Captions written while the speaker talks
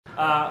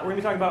We're going to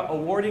be talking about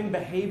awarding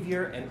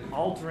behavior and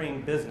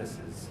altering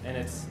businesses. And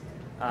it's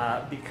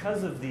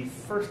because of the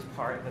first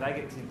part that I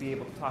get to be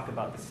able to talk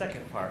about the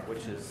second part,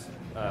 which is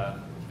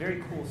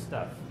very cool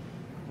stuff.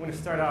 I'm going to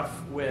start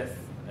off with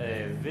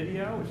a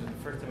video, which is the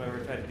first time I've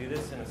ever tried to do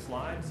this in a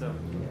slide, so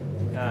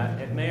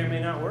it may or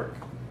may not work.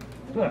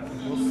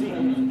 We'll see.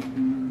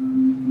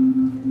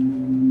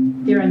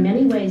 There are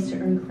many ways to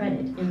earn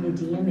credit in the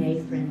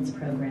DMA Friends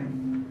program.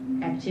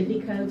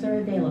 Activity codes are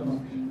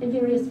available in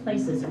various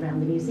places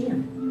around the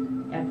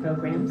museum, at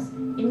programs,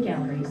 in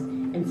galleries,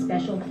 and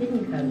special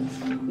hidden codes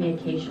may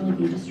occasionally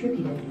be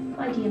distributed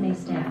by DMA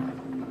staff.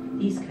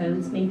 These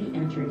codes may be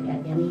entered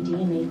at any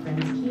DMA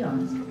Friends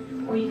kiosk,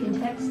 or you can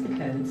text the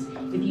codes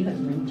if you have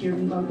linked your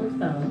mobile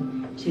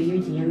phone to your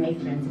DMA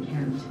Friends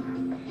account.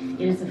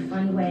 It is a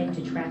fun way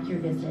to track your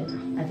visit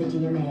at the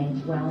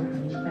DMA while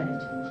earning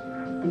credit.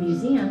 The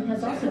museum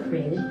has also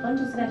created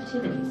bundles of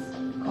activities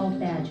called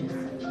badges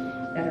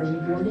that are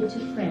rewarded to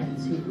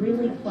friends who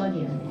really plug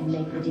in and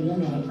make the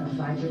DMA a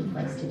vibrant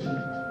place to be.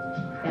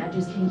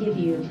 Badges can give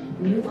you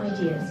new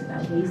ideas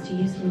about ways to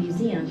use the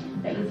museum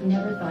that you've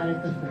never thought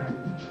of before.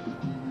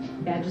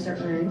 Badges are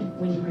earned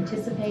when you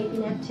participate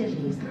in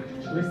activities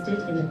listed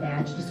in the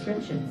badge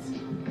descriptions.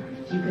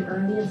 You could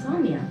earn the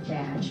Insomnia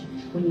badge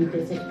when you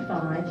visit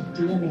 5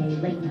 DMA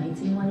late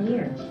nights in 1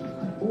 year,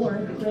 or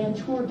the Grand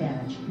Tour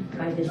badge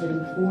by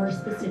visiting 4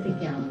 specific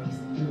galleries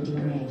in the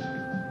DMA.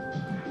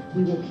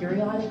 We will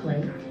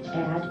periodically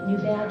add new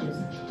badges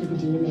to the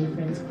DMA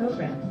Friends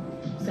program,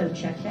 so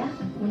check back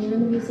when you're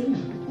in the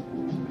museum.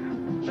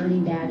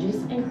 Earning badges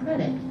and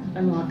credit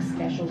unlocks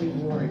special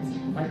rewards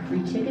like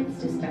free tickets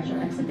to special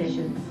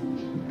exhibitions,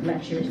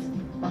 lectures,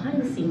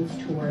 behind-the-scenes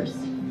tours,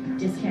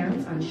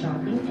 discounts on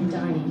shopping and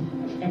dining,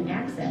 and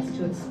access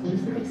to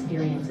exclusive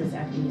experiences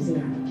at the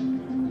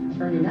museum.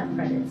 Earn enough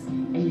credits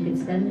and you can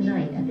spend the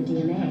night at the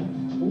DMA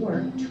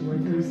or tour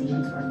the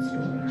museum's art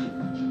storage.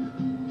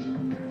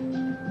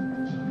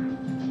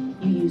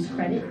 You use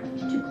credit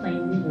to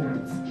claim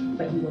rewards,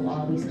 but you will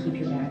always keep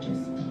your badges.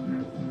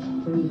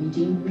 When you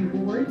redeem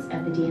rewards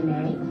at the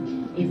DMA,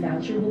 a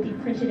voucher will be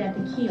printed at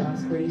the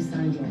kiosk where you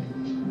signed in.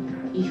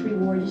 Each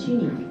reward is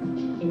unique,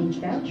 and each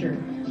voucher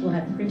will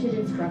have printed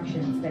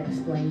instructions that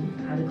explain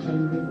how to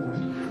claim the reward.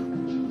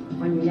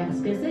 On your next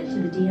visit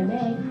to the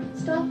DMA,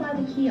 stop by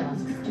the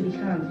kiosks to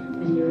become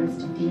the nearest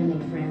DMA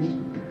friend.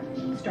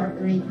 Start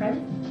earning credit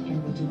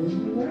and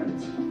redeem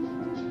rewards.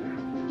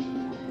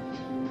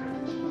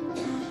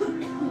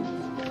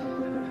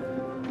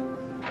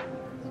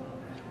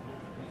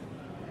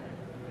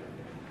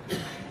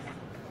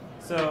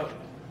 So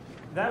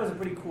that was a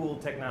pretty cool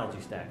technology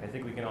stack. I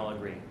think we can all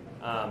agree.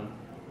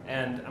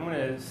 And I'm going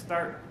to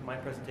start my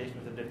presentation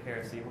with a bit of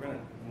heresy. We're going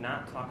to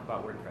not talk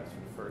about WordPress for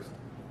the first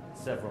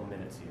several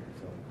minutes here,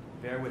 so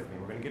bear with me.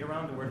 We're going to get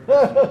around to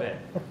WordPress in a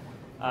bit.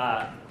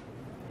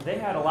 They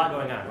had a lot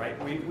going on, right?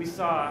 We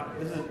saw,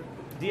 this is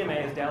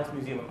DMA is Dallas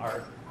Museum of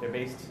Art. They're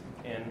based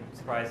in,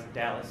 surprise,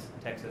 Dallas,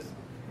 Texas.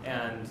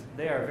 And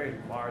they are a very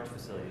large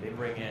facility. They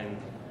bring in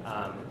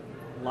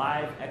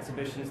live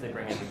exhibitions, they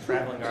bring in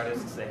traveling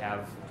artists, they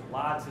have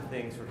lots of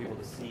things for people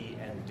to see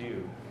and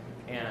do.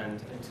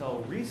 And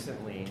until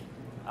recently,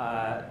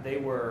 they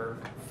were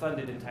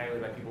funded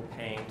entirely by people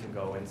paying to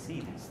go and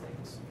see these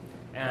things.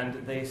 And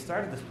they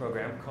started this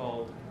program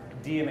called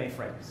DMA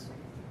Friends.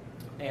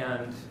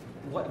 And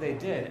what they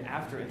did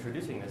after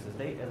introducing this is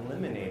they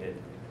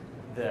eliminated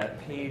the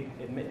paid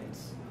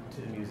admittance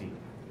to the museum.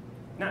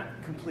 Not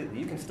completely,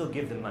 you can still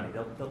give them money,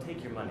 they'll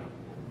take your money.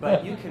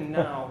 But you can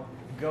now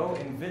go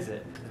and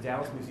visit the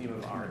Dallas Museum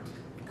of Art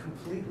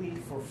completely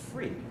for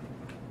free,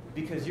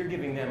 because you're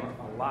giving them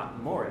a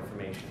lot more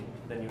information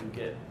than you would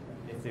get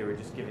if they were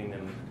just giving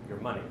them your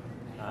money,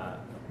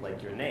 like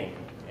your name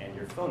and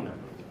your phone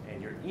number and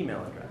your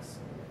email address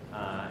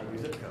and your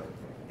zip code.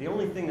 The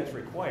only thing that's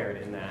required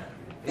in that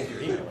is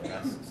your email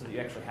address, so that you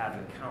actually have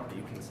an account that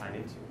you can sign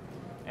into.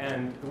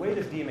 And the way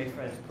this DMA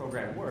Friends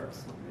program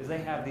works is they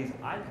have these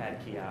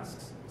iPad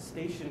kiosks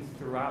stationed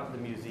throughout the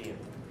museum.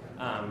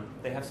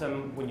 They have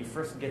some when you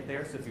first get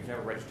there, so if you've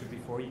never registered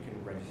before, you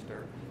can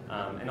register.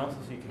 And also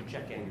so you can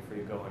check in before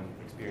you go and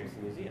experience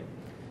the museum.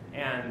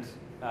 And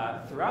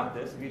throughout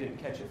this, if you didn't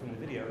catch it from the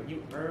video,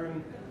 you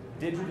earn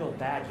digital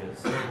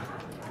badges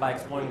by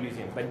exploring the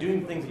museum, by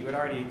doing things that you had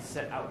already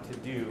set out to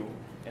do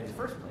in the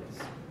first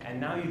place. And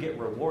now you get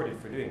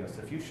rewarded for doing this.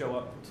 So if you show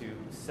up to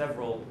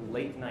several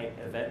late night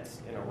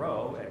events in a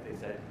row, like they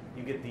said,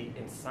 you get the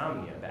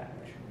Insomnia badge.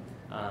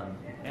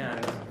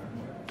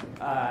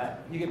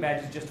 You get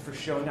badges just for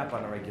showing up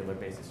on a regular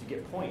basis. You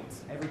get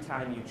points every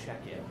time you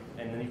check in.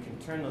 And then you can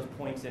turn those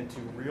points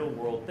into real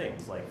world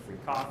things like free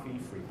coffee,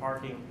 free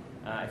parking.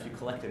 If you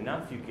collect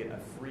enough, you get a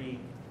free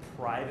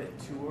private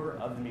tour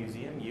of the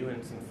museum, you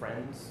and some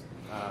friends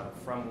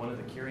from one of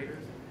the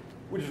curators,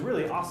 which is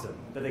really awesome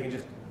that they can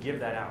just give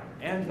that out.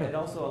 And it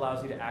also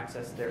allows you to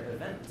access their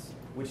events,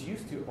 which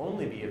used to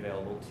only be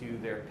available to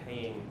their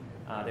paying,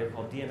 they were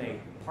called DMA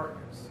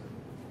partners.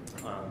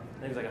 I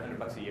think it was like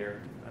 $100 a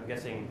year. I'm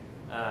guessing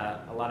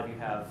a lot of you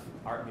have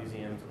art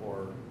museums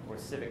or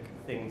civic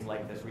things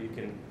like this where you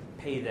can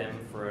pay them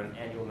for an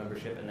annual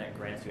membership, and that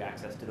grants you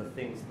access to the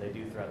things that they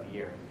do throughout the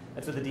year.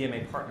 That's what the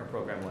DMA Partner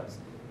Program was.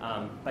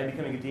 By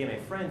becoming a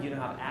DMA friend, you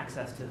now have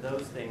access to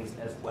those things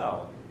as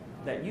well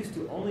that used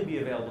to only be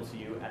available to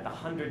you at the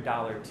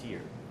 $100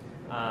 tier.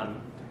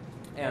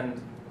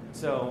 And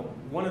so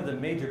one of the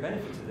major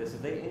benefits of this is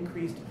they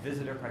increased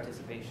visitor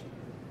participation.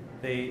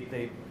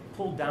 They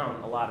pulled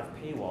down a lot of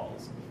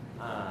paywalls,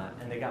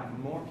 and they got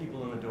more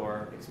people in the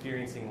door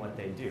experiencing what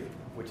they do,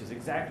 which is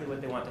exactly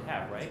what they want to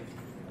have, right?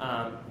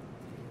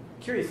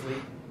 Curiously,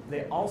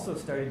 they also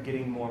started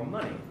getting more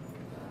money.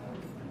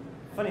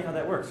 Funny how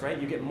that works, right?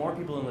 You get more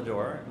people in the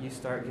door, you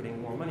start getting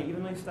more money,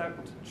 even though you start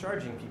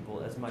charging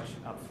people as much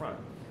up front.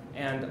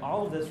 And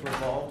all of this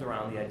revolved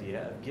around the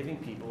idea of giving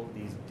people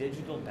these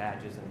digital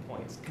badges and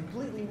points,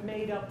 completely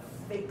made up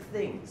fake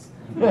things.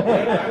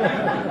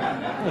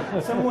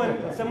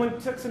 Someone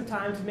took some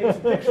time to make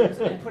some pictures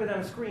and put it on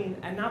a screen,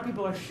 and now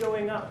people are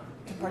showing up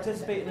to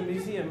participate in the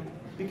museum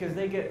because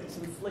they get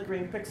some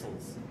flickering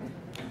pixels.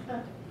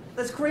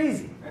 That's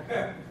crazy.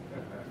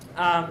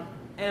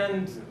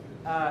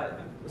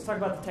 Let's talk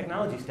about the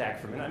technology stack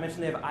for a minute. I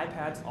mentioned they have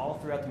iPads all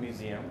throughout the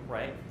museum,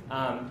 right?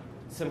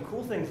 Some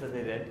cool things that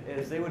they did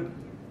is they would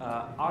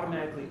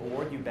automatically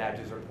award you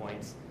badges or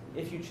points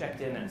if you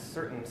checked in at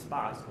certain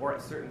spots or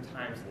at certain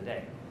times of the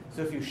day.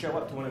 So if you show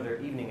up to one of their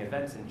evening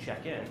events and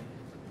check in,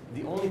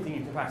 the only thing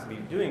you could possibly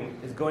be doing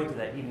is going to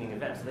that evening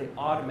event. So they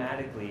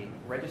automatically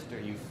register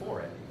you for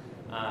it,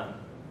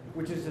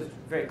 which is just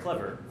very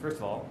clever. First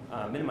of all,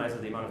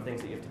 minimizes the amount of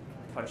things that you have to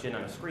punch in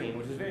on a screen,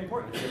 which is very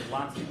important because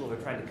lots of people are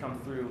trying to come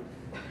through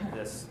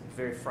this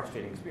very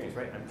frustrating experience,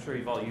 right? I'm sure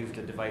you've all used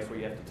a device where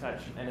you have to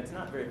touch, and it's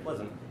not very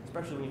pleasant,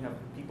 especially when you have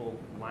people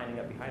lining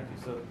up behind you.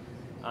 So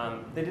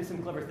they did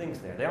some clever things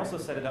there. They also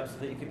set it up so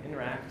that you could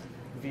interact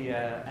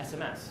via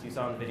SMS. You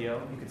saw in the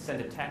video, you could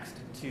send a text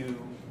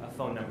to a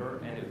phone number,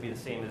 and it would be the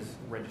same as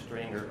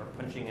registering or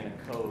punching in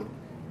a code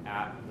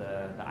at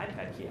the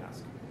iPad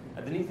kiosk.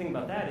 The neat thing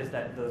about that is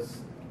that the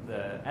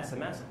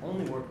SMS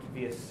only worked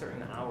via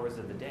certain hours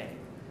of the day.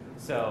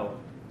 So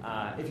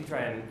if you try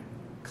and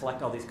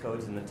collect all these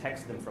codes and then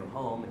text them from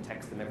home and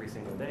text them every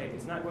single day,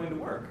 it's not going to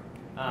work.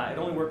 It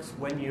only works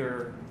when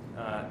you're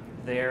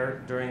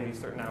there during these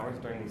certain hours,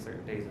 during these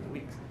certain days of the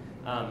week.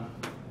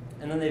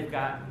 And then they've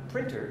got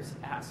printers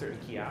at certain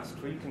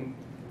kiosks where you can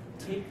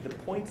take the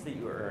points that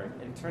you earn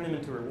and turn them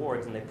into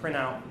rewards, and they print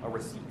out a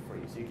receipt for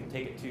you. So you can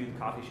take it to the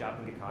coffee shop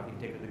and get coffee, you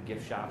can take it to the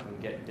gift shop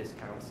and get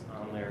discounts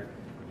on their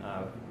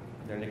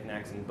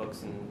knickknacks and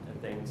books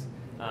and things.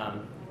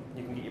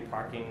 You can get your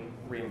parking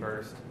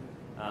reimbursed.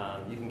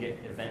 You can get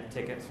event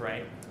tickets,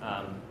 right?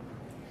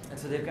 And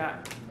so they've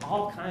got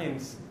all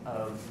kinds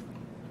of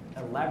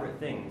elaborate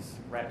things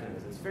wrapped in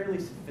this. It's fairly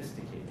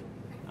sophisticated.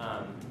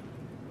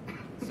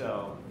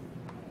 So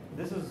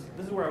this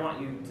is where I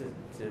want you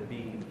to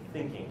be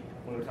thinking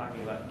when we're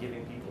talking about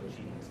giving people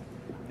achievements.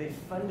 They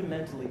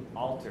fundamentally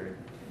altered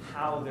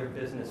how their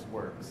business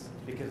works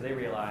because they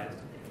realized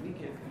if we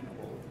give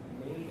people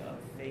made up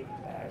fake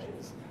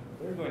badges,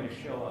 they're going to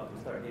show up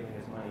and start giving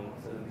us money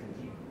so that we can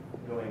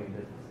keep going in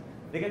business.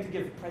 They got to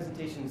give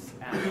presentations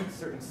at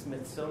certain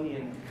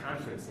Smithsonian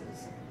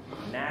conferences,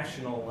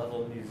 national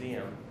level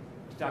museum,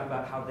 to talk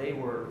about how they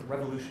were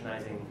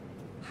revolutionizing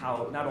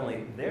how not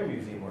only their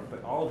museum worked,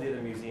 but all of the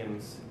other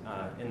museums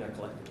in their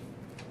collective.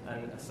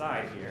 An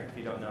aside here, if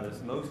you don't know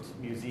this, most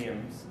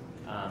museums,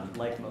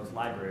 like most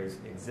libraries,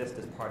 exist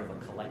as part of a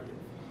collective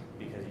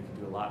because you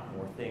can do a lot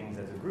more things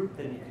as a group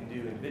than you can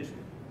do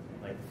individually.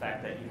 Like the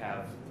fact that you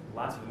have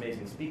lots of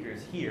amazing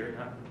speakers here,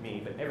 not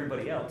me, but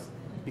everybody else,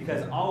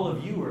 because all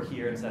of you are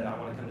here and said, I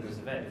want to come to this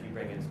event if you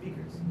bring in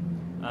speakers.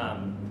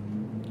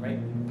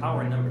 Right?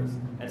 Power in numbers.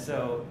 And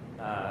so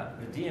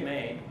the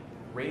DMA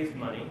raised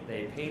money,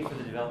 they paid for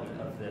the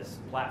development of this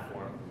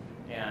platform,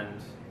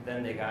 and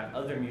then they got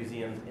other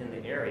museums in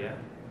the area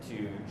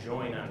to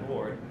join on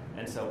board,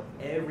 and so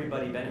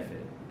everybody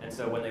benefited. And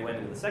so when they went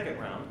into the second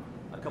round,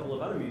 a couple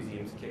of other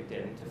museums kicked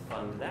in to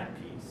fund that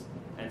piece.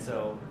 And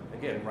so,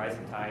 again,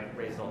 rising tide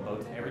raises all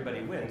boats,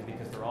 everybody wins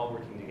because they're all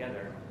working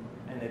together,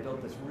 and they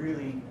built this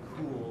really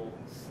cool,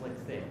 slick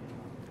thing.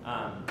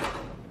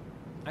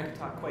 I could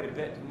talk quite a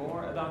bit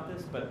more about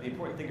this, but the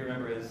important thing to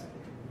remember is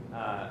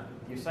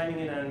you're signing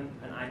in on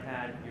an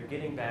iPad, you're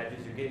getting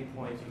badges, you're getting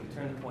points, you can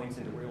turn the points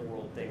into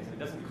real-world things, and it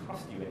doesn't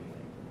cost you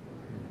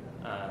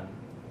anything.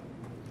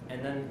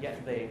 And then, yes,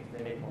 they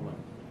make more money.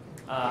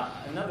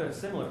 Another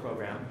similar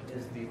program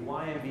is the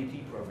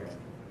YMVP program.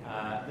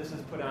 This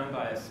is put on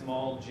by a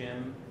small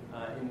gym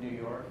in New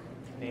York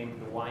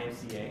named the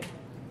YMCA.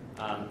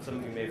 Some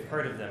of you may have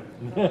heard of them.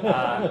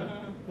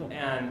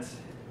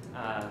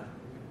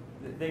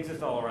 They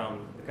exist all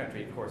around the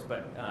country, of course,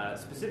 but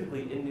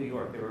specifically in New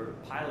York, they were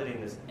piloting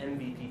this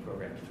MVP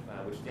program,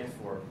 which stands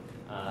for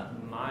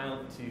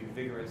Mild to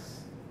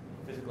Vigorous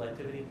Physical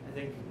Activity, I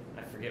think.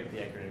 I forget what the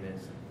acronym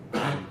is.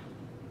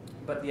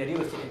 But the idea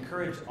was to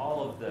encourage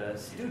all of the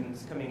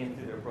students coming in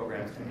through their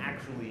programs to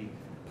actually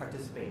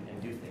participate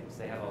and do things.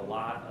 They have a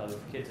lot of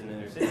kids in the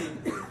inner city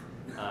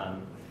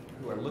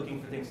who are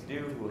looking for things to do,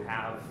 who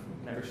have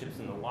memberships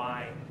in the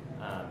Y,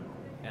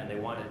 and they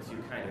wanted to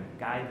kind of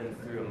guide them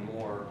through a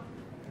more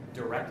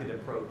directed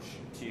approach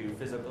to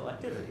physical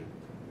activity.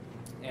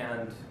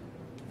 And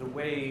the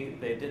way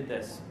they did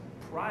this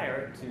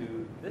prior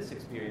to this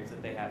experience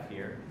that they have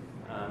here,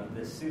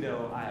 this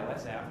pseudo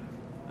iOS app,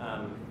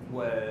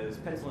 was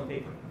pencil and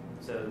paper.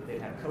 So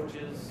they'd have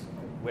coaches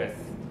with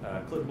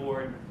a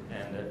clipboard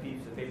and a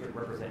piece of paper to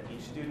represent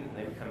each student, and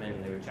they would come in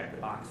and they would check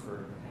the box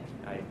for,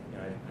 I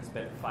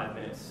spent 5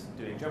 minutes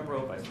doing jump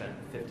rope, I spent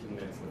 15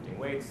 minutes lifting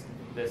weights,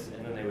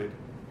 and then they would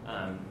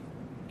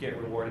get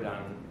rewarded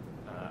on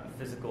a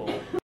physical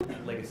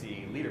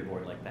legacy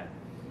leaderboard like that.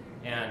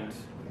 And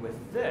with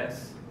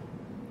this,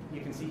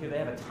 you can see here they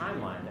have a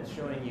timeline that's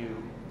showing you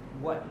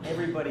what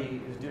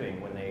everybody is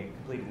doing when they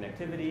completed an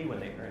activity, when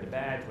they earned a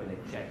badge, when they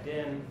checked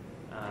in,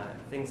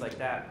 things like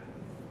that.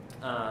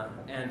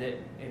 And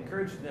it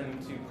encouraged them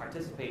to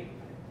participate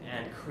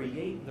and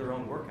create their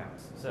own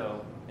workouts.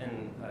 So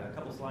in a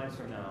couple slides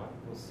from now,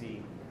 we'll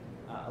see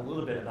a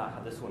little bit about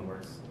how this one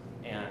works.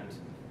 And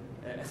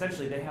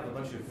essentially, they have a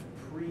bunch of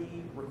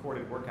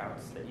pre-recorded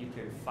workouts that you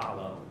could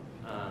follow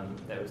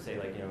that would say,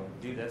 like,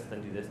 do this,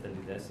 then do this, then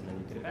do this, and then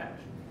you get a badge.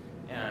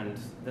 And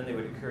then they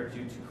would encourage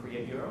you to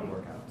create your own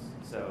workouts.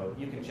 So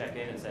you can check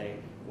in and say,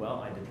 well,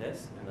 I did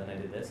this, and then I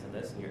did this, and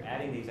this, and you're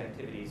adding these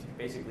activities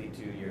basically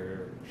to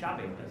your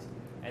shopping list.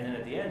 And then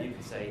at the end, you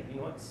can say, you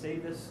know what,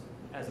 save this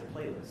as a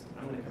playlist.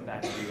 I'm going to come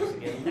back and do this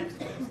again next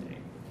Wednesday.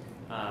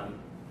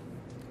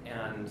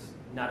 And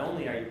not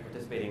only are you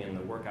participating in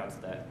the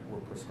workouts that were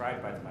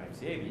prescribed by the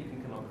YMCA, but you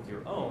can come up with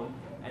your own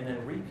and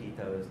then repeat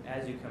those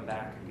as you come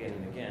back again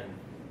and again,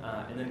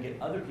 and then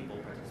get other people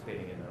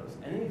participating in those.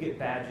 And then you get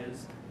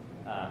badges.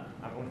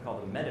 I'm going to call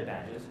them meta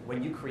badges,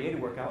 when you create a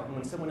workout and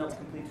when someone else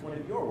completes one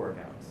of your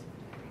workouts,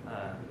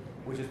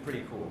 which is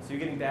pretty cool. So you're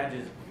getting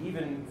badges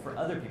even for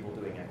other people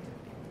doing activity.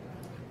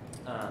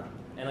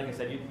 And like I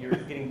said, you're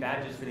getting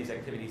badges for these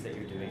activities that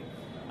you're doing.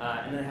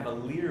 And then have a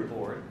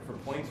leaderboard for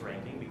points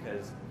ranking,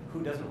 because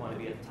who doesn't want to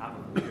be at the top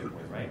of the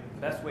leaderboard, right?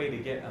 The best way to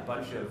get a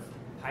bunch of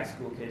high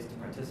school kids to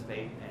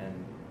participate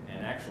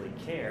and actually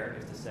care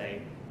is to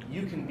say,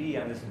 you can be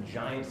on this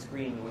giant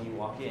screen when you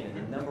walk in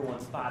the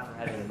 #1 spot for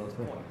having the most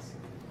points.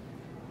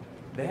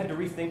 They had to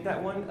rethink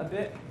that one a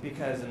bit,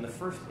 because in the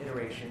first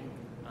iteration,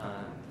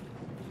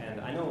 and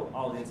I know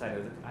all the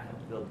insiders, I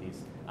helped build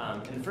these.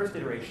 In the first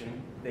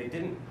iteration, they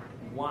didn't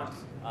want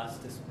us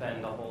to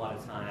spend a whole lot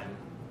of time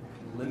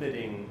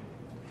limiting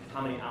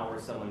how many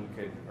hours someone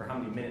could, or how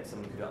many minutes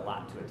someone could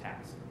allot to a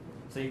task.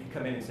 So you could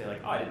come in and say,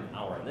 like, oh, I did an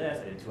hour on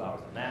this, I did 2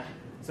 hours on that.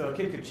 So a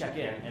kid could check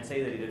in and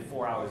say that he did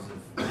 4 hours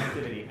of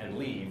activity and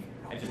leave,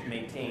 and just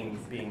maintain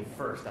being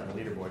first on the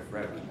leaderboard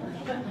forever.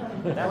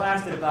 That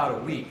lasted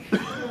about a week.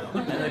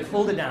 And they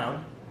pulled it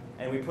down,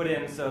 and we put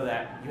in so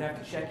that you have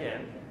to check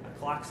in, a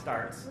clock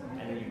starts,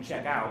 and then you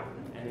check out,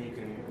 and then you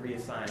can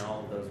reassign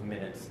all of those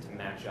minutes to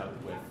match up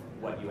with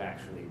what you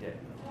actually did.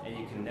 And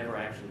you can never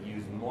actually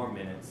use more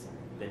minutes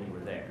than you were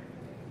there.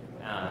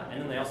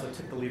 And then they also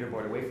took the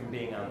leaderboard away from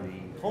being on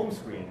the home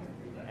screen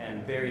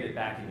and buried it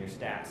back in your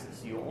stats.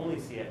 So you only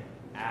see it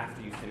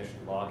after you finish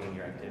logging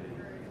your activity.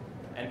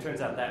 And it turns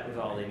out that was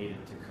all they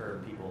needed to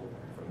curb people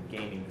from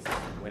gaming the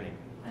system and winning.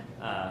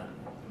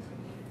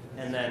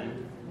 And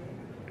then,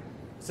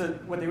 so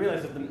what they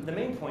realized is the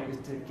main point is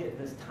to get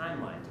this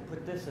timeline, to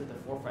put this at the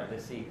forefront,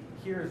 to see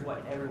here's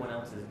what everyone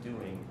else is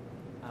doing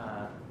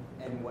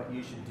and what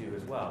you should do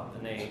as well.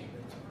 And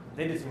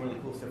they did some really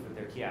cool stuff with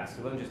their kiosks.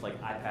 It wasn't just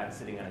like iPads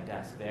sitting on a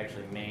desk. They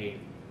actually made,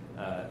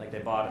 like they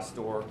bought a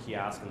store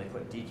kiosk and they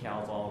put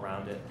decals all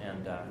around it.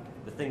 And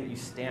the thing that you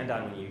stand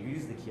on when you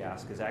use the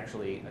kiosk is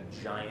actually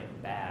a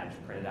giant badge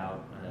printed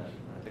out on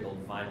a big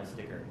old vinyl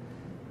sticker.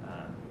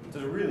 So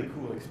it's a really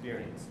cool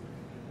experience.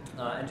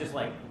 And just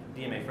like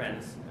DMA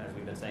Friends, as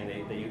we've been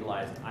saying, they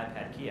utilized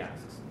iPad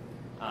kiosks.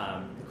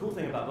 The cool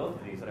thing about both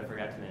of these that I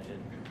forgot to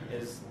mention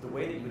is the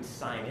way that you would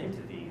sign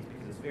into these,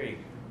 because it's very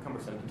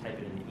cumbersome to type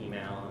it in an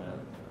email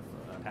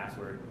and a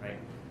password, right?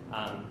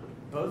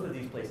 Both of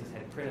these places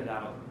had printed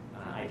out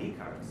ID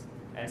cards.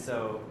 And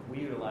so we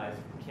utilized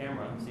the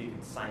camera so you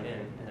could sign in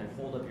and then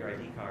hold up your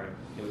ID card.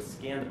 It would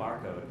scan the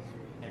barcode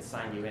and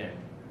sign you in,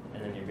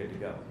 and then you're good to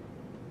go.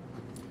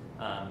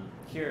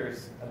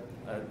 Here's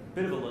a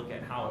bit of a look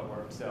at how it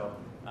works. So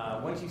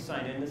once you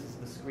sign in, this is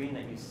the screen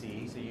that you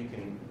see. So you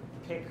can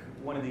pick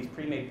one of these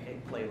pre-made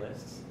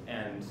playlists,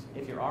 and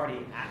if you're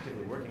already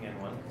actively working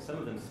on one, some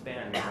of them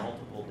span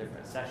multiple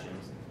different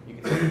sessions, you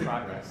can see the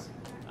progress.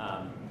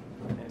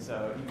 And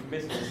so you can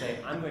basically say,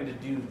 I'm going to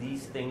do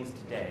these things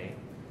today,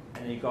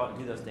 and then you go out and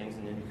do those things,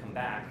 and then you come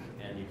back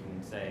and you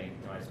can say,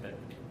 I spent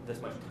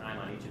this much time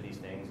on each of these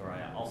things, or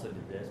I also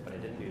did this, but I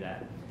didn't do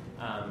that.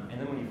 And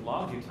then when you've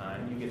logged your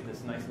time, you get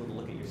this nice little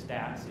look at your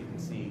stats, so you can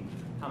see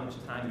how much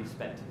time you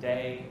spent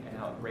today and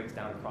how it breaks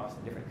down across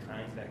the different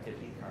kinds of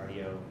activity,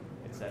 cardio,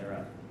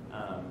 etc.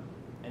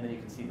 And then you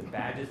can see the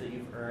badges that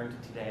you've earned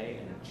today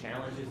and the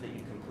challenges that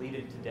you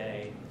completed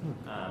today.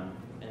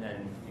 and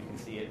then you can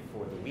see it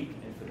for the week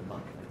and for the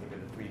month. I think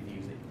are the 3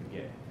 views that you could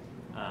get.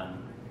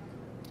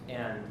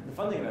 And the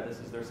fun thing about this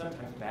is there are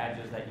sometimes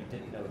badges that you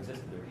didn't know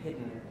existed. They're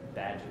hidden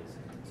badges.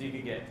 So you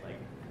could get like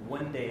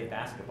 1 day of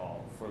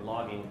basketball for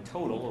logging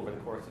total over the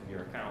course of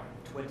your account,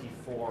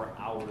 24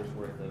 hours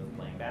worth of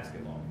playing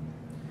basketball.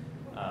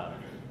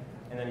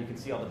 And then you can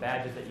see all the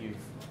badges that you've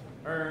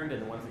earned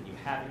and the ones that you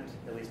haven't,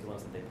 at least the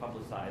ones that they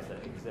publicize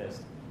that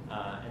exist.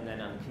 And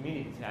then on the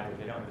community tab, which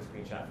they don't have a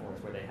screenshot for,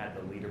 is where they had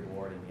the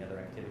leaderboard and the other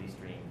activity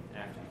stream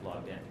after you've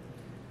logged in.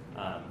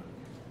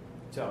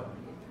 So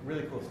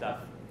really cool stuff.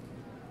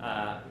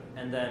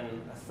 And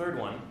then a third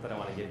one that I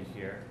want to give you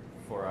here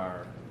for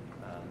our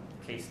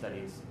case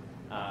studies,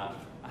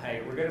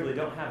 I regrettably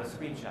don't have a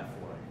screenshot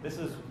for it. This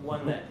is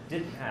one that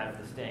didn't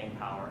have the staying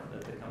power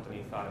that the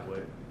company thought it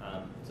would.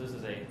 So this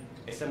is a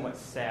somewhat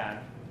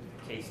sad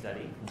case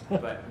study,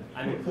 but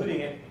I'm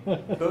including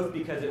it both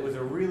because it was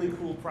a really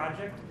cool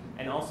project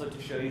and also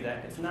to show you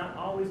that it's not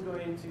always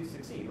going to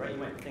succeed, right? You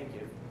might think you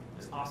have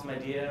this awesome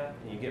idea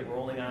and you get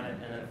rolling on it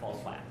and then it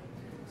falls flat.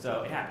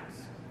 So it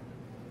happens.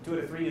 2 out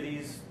of 3 of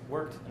these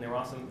worked and they were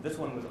awesome. This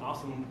one was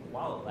awesome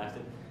while it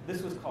lasted.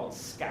 This was called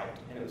Scout,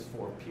 and it was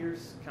for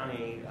Pierce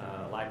County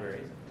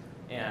libraries.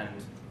 And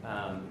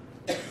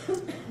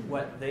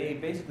what they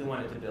basically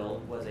wanted to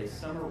build was a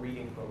summer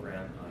reading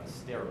program on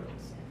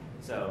steroids.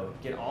 So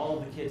get all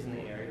of the kids in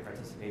the area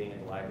participating in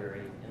the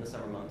library in the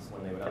summer months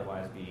when they would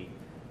otherwise be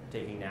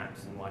taking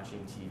naps and watching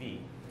TV.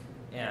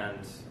 And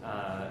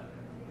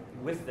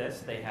with this,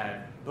 they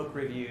had book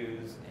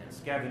reviews and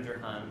scavenger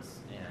hunts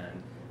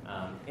and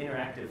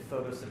interactive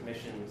photo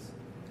submissions.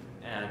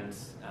 And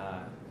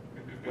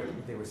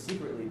what they were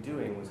secretly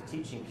doing was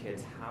teaching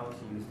kids how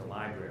to use the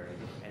library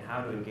and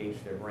how to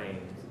engage their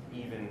brains,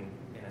 even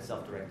in a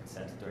self-directed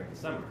sense during the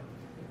summer.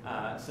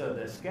 So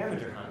the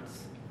scavenger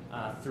hunts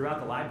throughout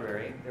the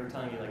library, they were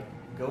telling you, like,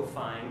 go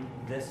find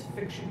this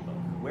fiction book.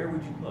 Where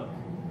would you look?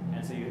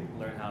 And so you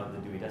learn how the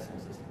Dewey Decimal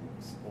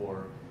Systems,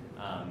 or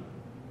a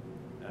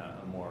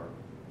more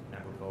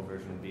apropos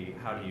version would be,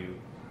 how do you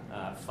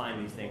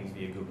find these things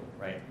via Google,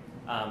 right?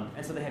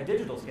 And so they had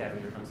digital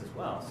scavenger hunts as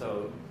well.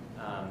 So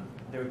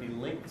there would be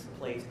links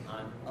placed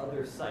on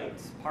other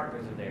sites,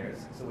 partners of theirs.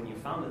 So when you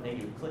found the thing,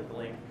 you would click the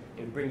link,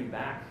 it would bring you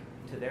back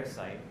to their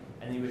site,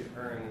 and you would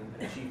earn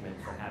an achievement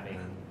for having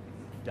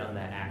done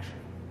that action.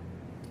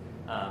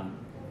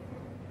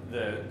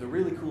 The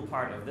really cool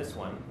part of this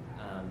one,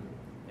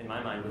 in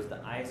my mind, was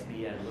the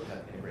ISBN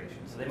lookup integration.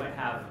 So they might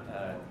have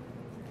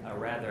a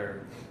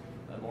rather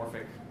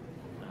amorphic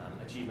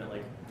achievement,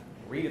 like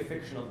read a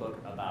fictional book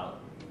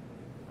about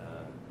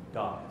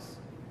dogs.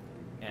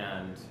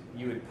 And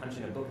you would punch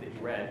in a book that you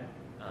read,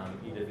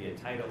 either via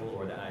title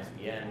or the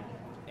ISBN,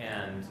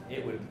 and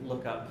it would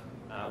look up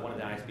one of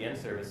the ISBN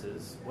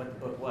services, what the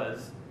book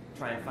was,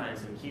 try and find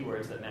some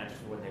keywords that matched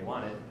what they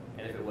wanted,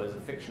 and if it was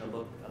a fictional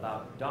book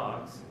about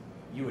dogs,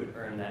 you would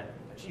earn that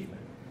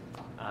achievement,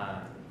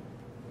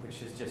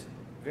 which is just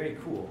very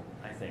cool,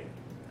 I think.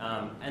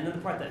 And then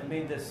the part that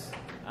made this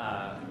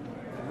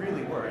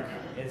really work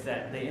is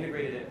that they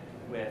integrated it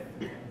with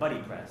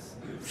BuddyPress.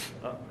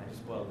 Oh, I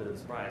just spoiled a bit of the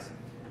surprise.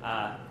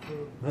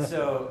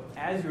 So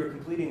as you were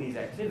completing these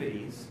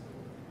activities,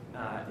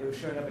 it was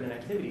showing up in an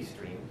activity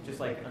stream, just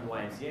like on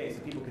YMCA, so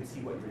people could see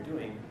what you were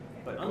doing.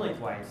 But unlike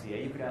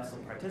YMCA, you could also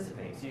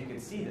participate. So you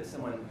could see that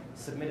someone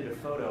submitted a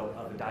photo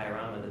of a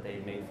diorama that they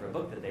had made for a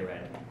book that they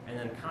read, and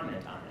then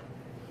comment on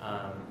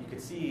it. You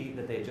could see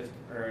that they had just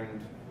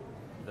earned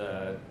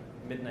the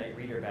Midnight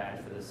Reader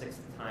badge for the 6th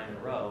time in a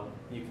row.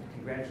 And you could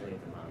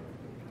congratulate them on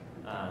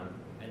it.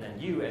 And then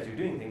you, as you're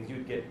doing things, you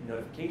would get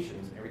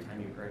notifications every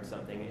time you earned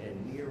something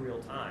in near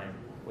real time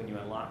when you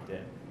unlocked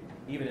it,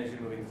 even as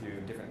you're moving through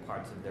different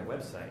parts of their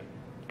website,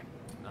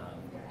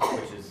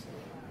 which is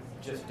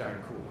just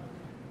darn cool.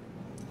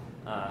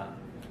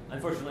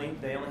 Unfortunately,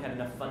 they only had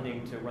enough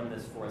funding to run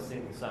this for a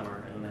single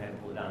summer, and then they had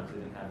to pull it down because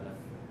they didn't have enough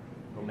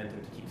momentum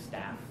to keep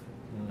staff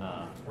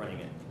running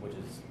it, which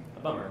is a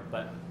bummer.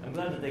 But I'm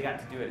glad that they got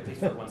to do it at least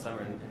for one summer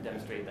and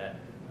demonstrate that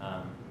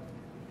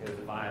it was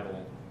a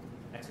viable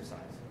exercise.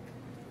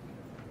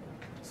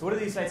 So what do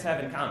these sites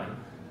have in common,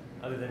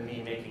 other than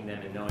me making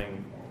them and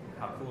knowing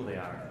how cool they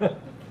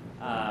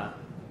are?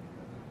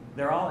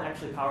 They're all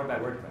actually powered by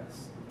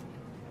WordPress.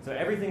 So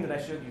everything that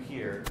I showed you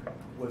here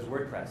was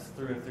WordPress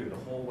through and through the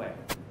whole way.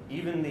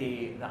 Even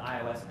the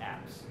iOS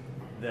apps.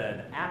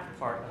 The app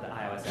part of the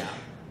iOS app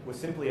was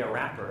simply a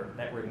wrapper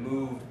that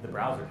removed the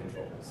browser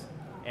controls.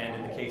 And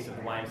in the case of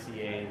the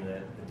YMCA and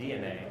the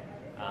DMA,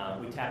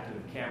 we tapped into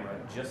the camera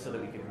just so that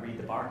we could read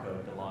the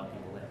barcode to log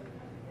people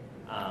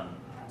in.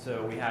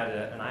 So we had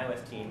an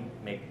iOS team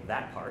make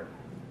that part,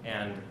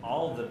 and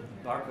all the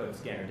barcode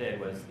scanner did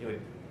was it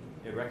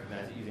would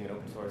recognize it using an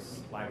open source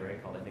library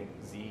called, I think,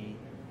 Z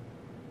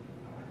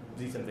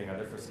something or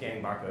other for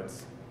scanning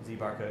barcodes, Z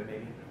barcode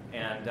maybe,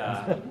 and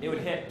it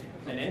would hit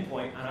an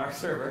endpoint on our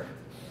server,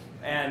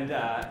 and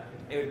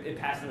it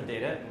passed in the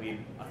data, and we'd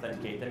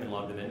authenticate them and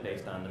log them in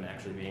based on them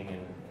actually being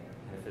in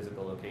a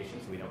physical location,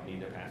 so we don't need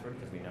their password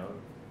because we know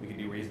we could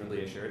be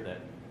reasonably assured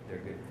that they're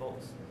good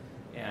folks.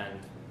 And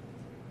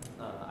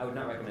I would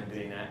not recommend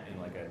doing that in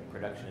like a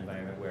production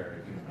environment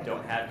where you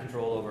don't have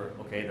control over,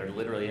 okay, they're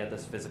literally at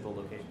this physical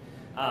location.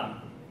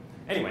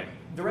 Anyway,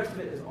 the rest of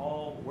it is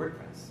all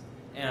WordPress.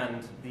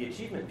 And the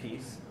achievement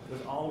piece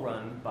was all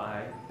run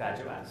by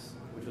BadgeOS,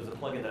 which was a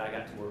plugin that I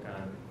got to work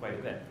on quite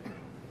a bit.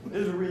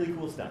 This is really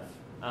cool stuff.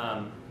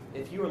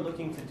 If you are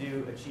looking to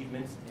do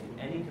achievements in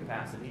any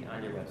capacity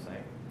on your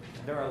website,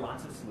 there are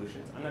lots of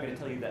solutions. I'm not going to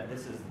tell you that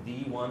this is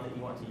the one that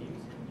you want to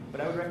use, but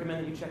I would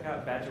recommend that you check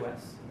out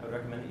BadgeOS. I would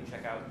recommend that you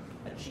check out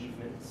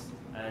achievements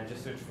and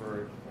just search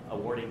for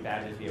awarding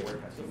badges via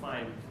WordPress. You'll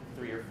find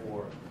 3 or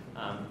 4.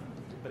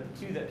 But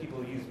the 2 that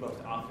people use most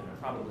often are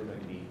probably going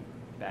to be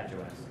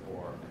BadgeOS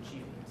or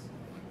achievements.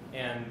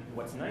 And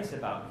what's nice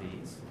about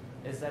these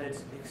is that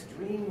it's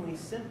extremely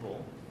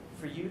simple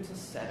for you to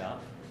set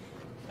up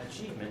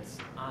achievements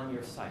on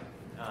your site.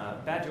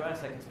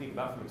 BadgeOS I can speak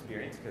about from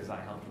experience because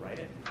I helped write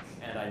it,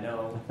 and I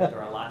know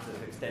there are lots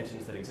of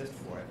extensions that exist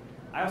for it.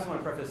 I also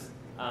want to preface,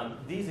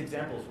 these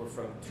examples were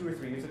from 2 or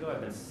 3 years ago. I've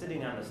been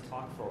sitting on this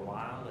talk for a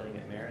while, letting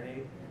it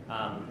marinate.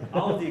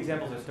 All of the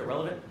examples are still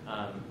relevant,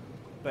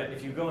 but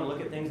if you go and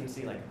look at things and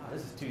see like, oh,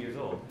 this is 2 years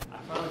old, I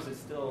promise it's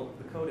still,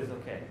 the code is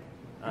okay.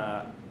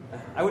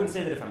 I wouldn't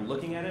say that if I'm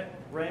looking at it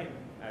right,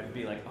 I'd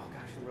be like, oh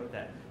gosh, who wrote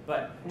that?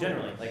 But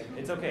generally, like,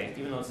 it's okay,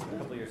 even though it's a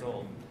couple of years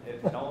old.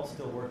 It all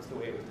still works the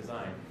way it was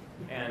designed.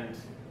 And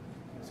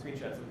the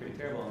screenshots look pretty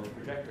terrible on the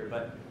projector,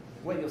 but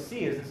what you'll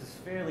see is this is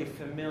fairly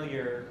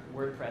familiar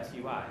WordPress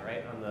UI,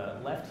 right? On the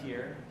left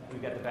here,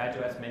 we've got the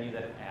BadgeOS menu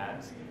that it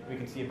adds. We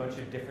can see a bunch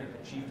of different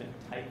achievement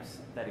types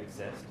that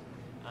exist.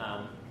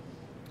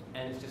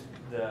 And it's just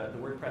the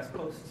WordPress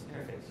posts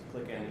interface. You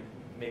click and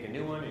make a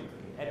new one, or you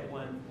click and edit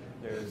one.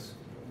 There's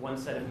one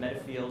set of meta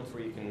fields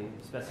where you can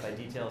specify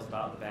details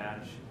about the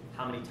badge.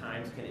 How many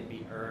times can it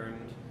be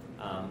earned?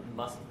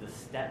 Must the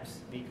steps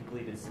be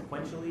completed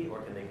sequentially,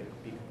 or can they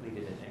be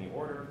completed in any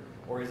order?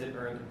 Or is it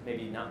earned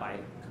maybe not by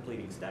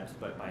completing steps,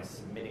 but by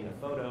submitting a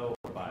photo,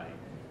 or by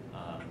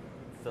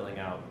filling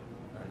out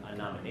a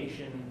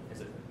nomination?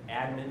 Is it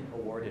admin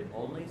awarded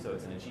only, so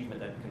it's an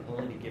achievement that can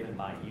only be given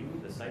by you,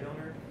 the site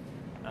owner?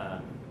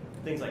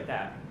 Things like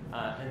that.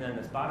 And then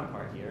this bottom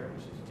part here,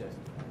 which is just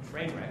a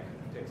train wreck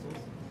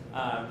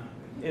pixels,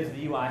 is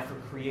the UI for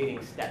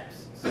creating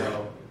steps.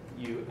 So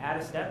you add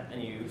a step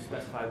and you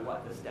specify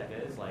what the step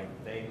is, like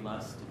they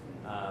must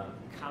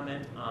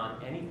comment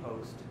on any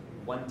post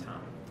 1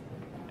 time.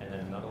 And then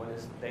another one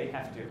is they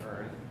have to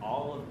earn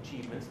all of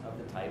achievements of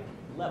the type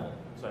level.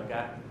 So I've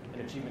got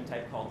an achievement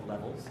type called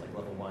levels, like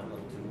level 1,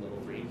 level 2, level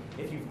 3.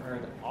 If you've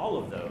earned all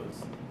of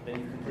those, then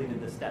you've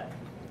completed the step.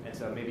 And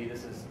so maybe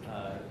this is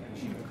an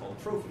achievement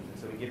called trophy. And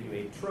so we give you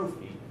a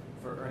trophy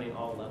for earning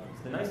all levels.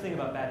 The nice thing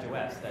about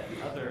BadgeOS that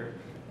the other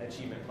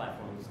achievement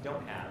platforms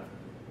don't have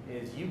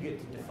is you get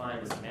to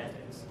define the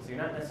semantics. So you're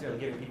not necessarily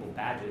giving people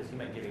badges. You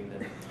may be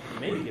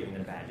giving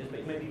them badges, but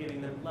you may be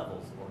giving them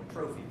levels or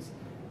trophies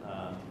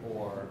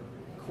or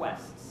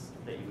quests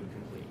that you would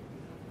complete.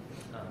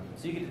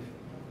 So you get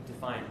to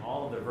define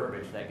all of the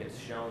verbiage that gets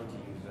shown to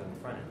users on the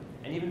front end.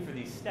 And even for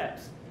these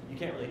steps, you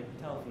can't really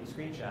tell from the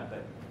screenshot,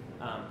 but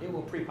it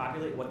will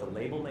pre-populate what the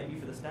label might be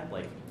for the step,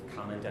 like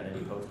comment on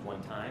any post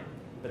 1 time.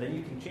 But then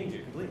you can change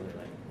it completely,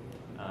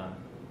 like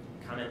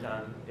comment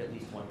on at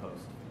least 1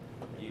 post.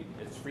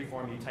 It's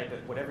freeform, you type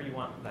it, whatever you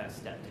want that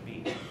step to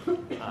be.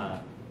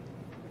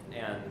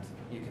 And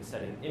you can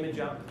set an image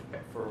up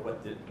for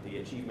what the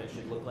achievement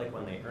should look like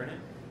when they earn it.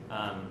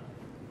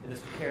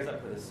 This pairs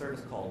up with a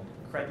service called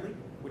Credly,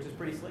 which is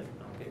pretty slick.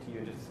 I'll get to you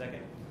in just a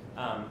second.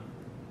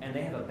 And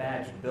they have a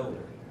badge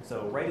builder.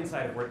 So right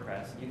inside of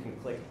WordPress, you can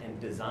click and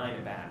design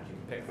a badge. You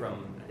can pick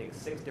from, I think,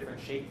 6 different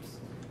shapes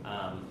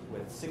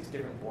with 6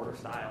 different border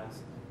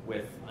styles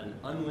with an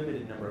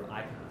unlimited number of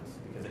icons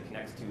because it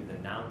connects to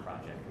the Noun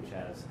project, which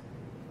has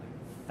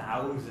like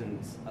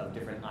thousands of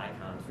different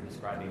icons for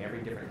describing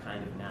every different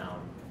kind of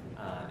noun.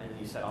 And then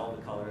you set all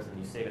the colors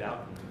and you save it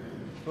out,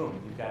 and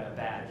boom, you've got a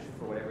badge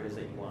for whatever it is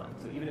that you want.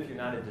 So even if you're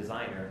not a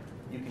designer,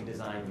 you can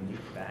design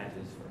unique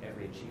badges for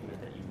every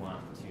achievement that you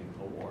want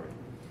to award.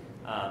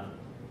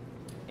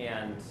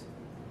 And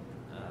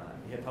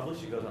you hit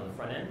publish, it goes on the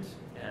front end,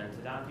 and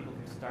ta-da, people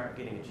can start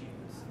getting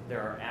achievements.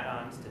 There are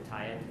add-ons to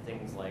tie into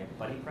things like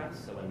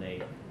BuddyPress, so when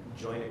they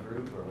join a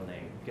group or when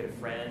they get a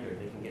friend, or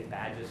they can get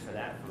badges for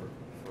that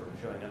for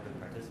showing up and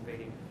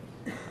participating.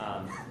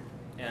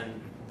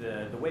 And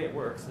the way it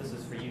works, this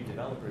is for you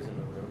developers in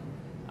the room,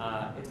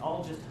 it's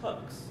all just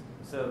hooks.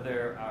 So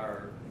there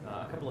are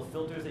a couple of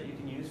filters that you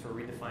can use for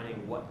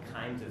redefining what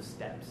kinds of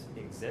steps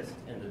exist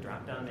in the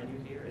drop-down menu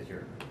here as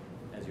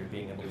you're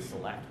being able to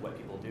select what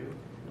people do.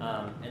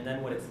 And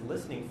then what it's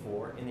listening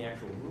for in the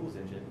actual rules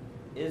engine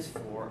is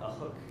for a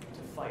hook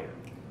to fire.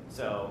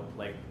 So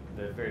like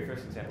the very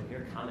first example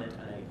here, comment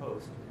on any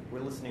post,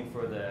 we're listening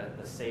for the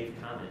save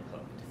comment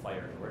hook to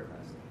fire in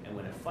WordPress. And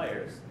when it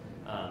fires,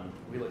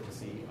 we look to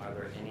see, are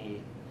there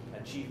any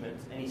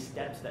achievements, any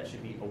steps that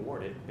should be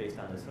awarded based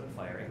on this hook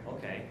firing?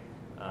 Okay.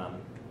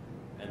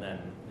 And then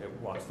it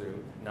walks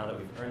through, now that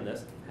we've earned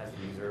this, has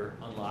the user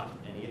unlocked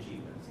any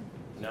achievements?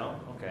 No?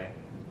 Okay.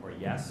 Or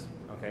yes?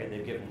 Okay,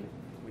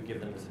 we give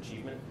them this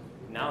achievement.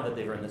 Now that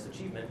they've earned this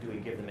achievement, do we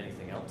give them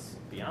anything else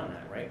beyond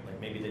that, right? Like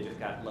maybe they just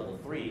got level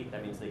 3,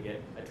 that means they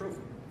get a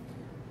trophy.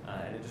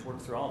 And it just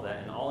works through all of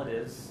that, and all it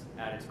is,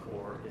 at its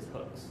core, is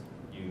hooks.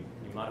 You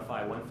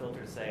modify one filter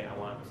to say, I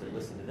want to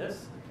listen to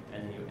this,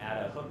 and then you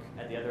add a hook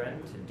at the other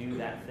end to do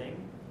that thing,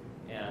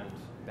 and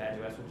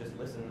BadgeOS will just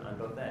listen on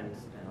both ends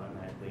and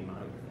automatically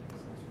monitor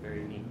things. It's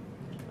very neat.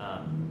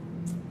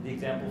 The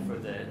example for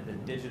the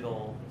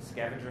digital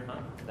scavenger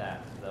hunt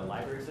that the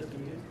library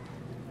system used,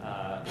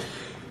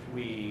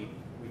 we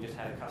just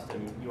had a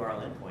custom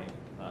URL endpoint,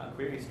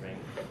 query string.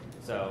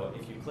 So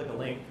if you click a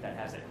link that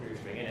has that query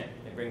string in it,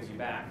 it brings you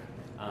back.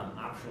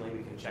 Optionally,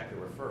 we can check the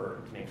refer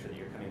to make sure that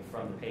you're coming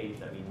from the page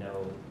that we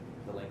know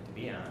the link to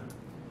be on.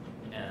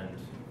 And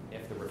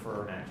if the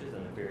refer matches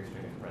and the query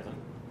string is present,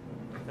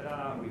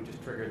 ta-da, we've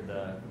just triggered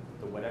the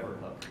whatever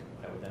hook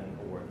that would then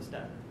award the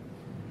step.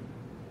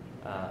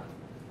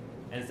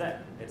 And it's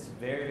that. It's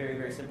very, very,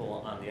 very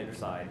simple on the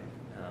underside.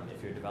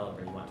 If you're a developer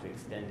and you want to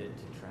extend it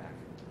to track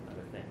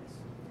other things.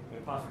 I'm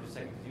going to pause for just a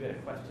second because you had a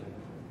question,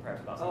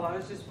 perhaps about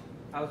something.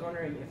 I was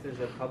wondering if there's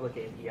a public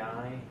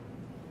API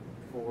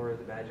for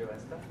the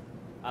BadgeOS stuff?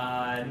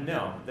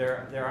 No,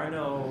 there are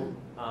no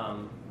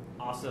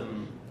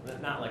awesome,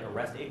 not like a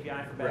REST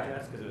API for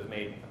BadgeOS because it was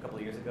made a couple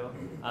of years ago.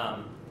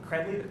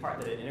 Credly, the part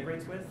that it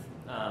integrates with,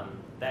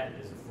 that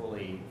is a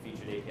fully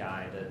featured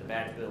API. The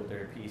badge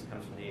builder piece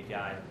comes from the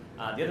API.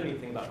 The other neat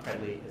thing about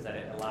Credly is that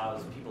it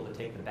allows people to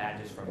take the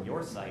badges from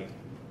your site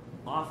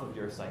off of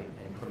your site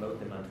and promote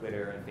them on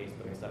Twitter and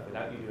Facebook and stuff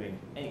without you doing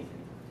anything.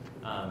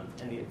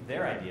 And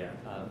their idea,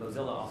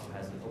 Mozilla also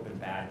has an open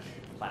badge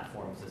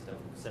platform system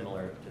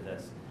similar to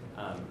this.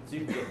 So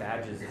you can get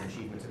badges and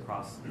achievements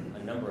across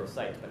a number of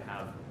sites, but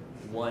have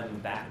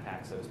one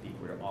backpack, so to speak,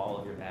 where all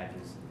of your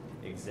badges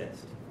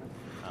exist,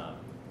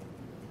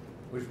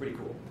 which is pretty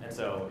cool. And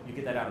so you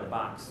get that out of the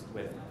box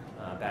with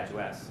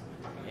BadgeOS,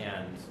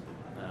 and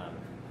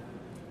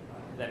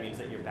that means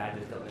that your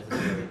badges don't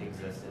necessarily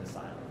exist in a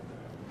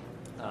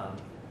silo.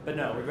 But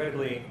no,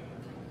 regrettably,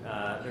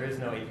 there is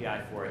no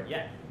API for it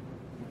yet,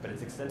 but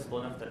it's extensible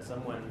enough that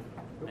someone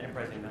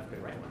enterprising enough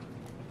could write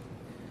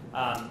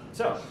one.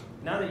 So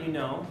now that you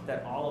know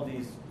that all of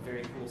these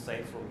very cool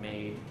sites were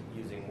made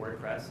using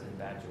WordPress and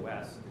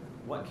BadgeOS,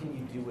 what can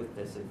you do with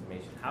this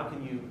information? How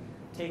can you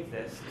take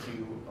this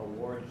to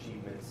award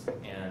achievements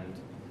and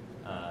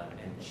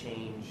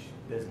change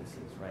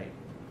businesses, right?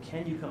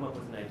 Can you come up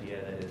with an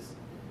idea that is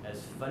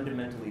as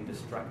fundamentally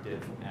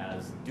destructive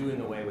as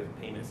doing away with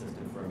a payment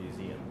system for a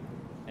museum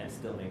and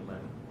still make money?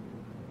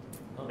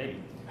 Well,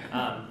 maybe.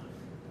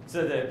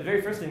 So the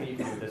very first thing that you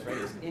can do with this, right,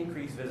 is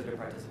increase visitor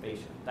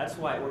participation. That's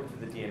why it worked for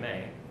the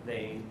DMA.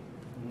 They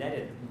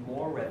netted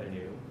more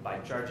revenue by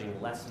charging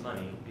less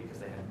money because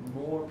they had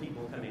more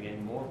people coming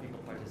in, more people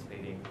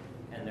participating,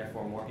 and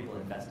therefore more people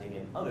investing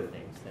in other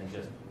things than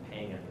just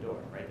paying at the door,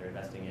 right? They're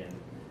investing in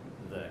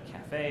the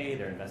cafe,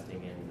 they're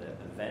investing in the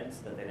events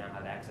that they now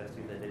have access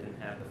to that they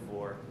didn't have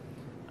before,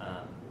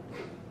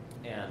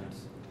 and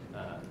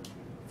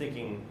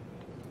thinking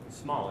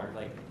smaller,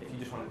 like if you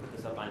just want to put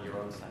this up on your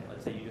own site,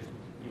 let's say you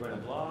run a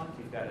blog,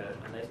 you've got a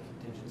nice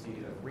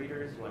contingency of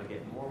readers, you want to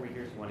get more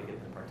readers, you want to get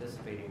them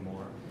participating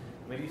more.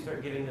 Maybe you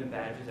start giving them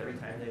badges every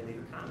time they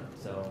leave a comment.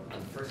 So on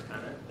the first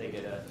comment, they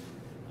get a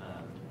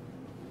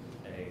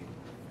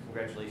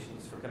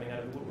congratulations for coming out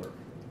of the woodwork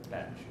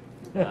badge.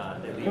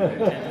 They leave their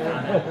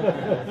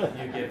 10th comment,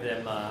 you give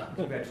them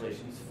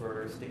congratulations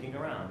for sticking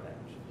around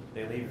badge.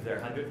 They leave their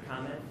 100th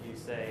comment, you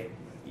say,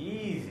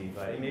 easy,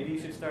 buddy, maybe you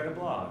should start a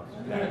blog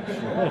badge.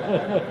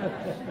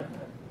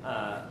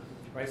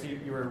 Right, so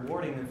you're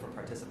rewarding them for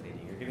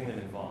participating, you're getting them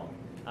involved.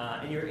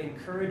 And you're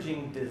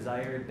encouraging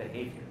desired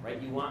behavior,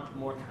 right? You want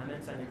more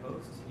comments on your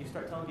posts, you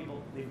start telling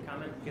people, leave a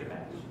comment, get a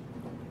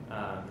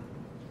badge.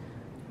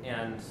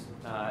 And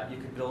you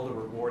could build a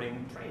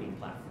rewarding training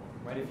platform,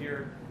 right? If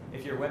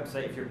your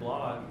website, if your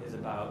blog is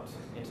about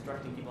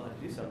instructing people how to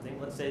do something,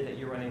 let's say that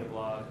you're running a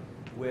blog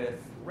with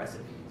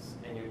recipes,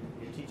 and you're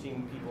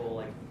teaching people,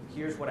 like,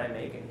 here's what I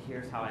make, and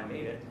here's how I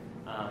made it.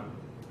 And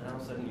all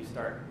of a sudden you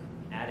start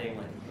adding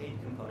like a paid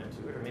component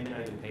to it, or maybe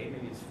not even paid,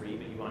 maybe it's free,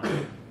 but you want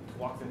to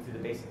walk them through the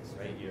basics,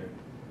 right?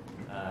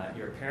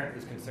 You're a parent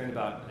who's concerned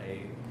about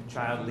a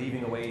child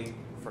leaving away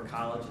for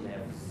college and they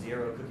have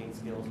zero cooking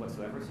skills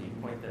whatsoever, so you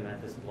point them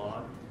at this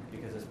blog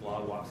because this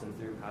blog walks them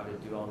through how to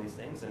do all these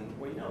things. And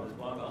well, you know, this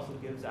blog also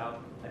gives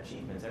out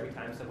achievements. Every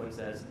time someone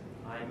says,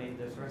 I made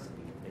this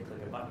recipe, they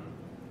click a button,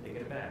 they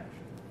get a badge.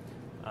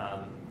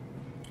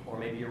 Or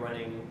maybe you're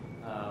running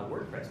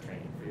WordPress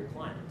training for your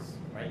clients,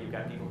 right? You've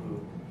got people who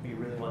you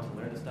really want to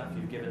learn the stuff.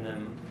 You've given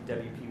them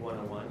WP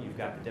 101. You've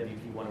got the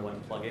WP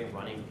 101 plugin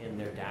running in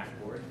their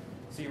dashboard.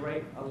 So you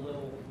write a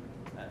little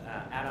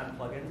add-on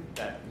plugin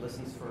that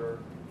listens for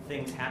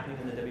things happening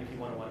in the WP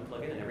 101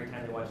 plugin, and every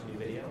time they watch a new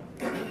video,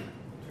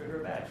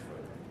 trigger a badge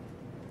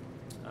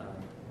for them.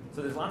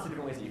 So there's lots of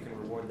different ways that you can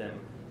reward them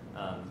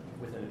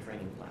within a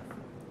training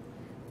platform,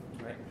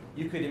 right?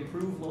 You could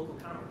improve local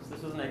commerce.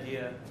 This was an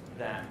idea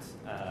that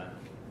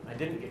I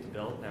didn't get to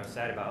build, and I was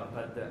sad about,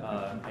 but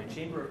a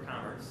Chamber of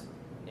Commerce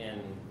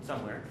in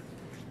somewhere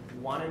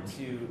wanted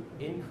to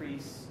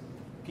increase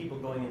people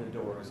going in the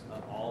doors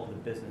of all the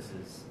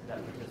businesses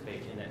that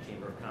participate in that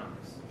Chamber of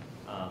Commerce.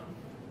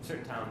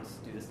 Certain towns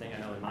do this thing. I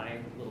know in my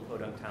little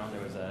podunk town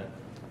there was a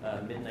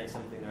midnight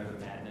something or other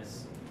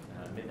madness,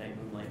 midnight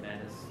moonlight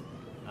madness,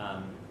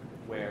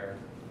 where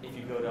if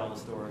you go to all the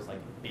stores like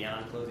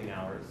beyond closing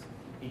hours,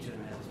 each of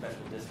them has a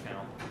special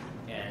discount,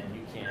 and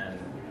you can,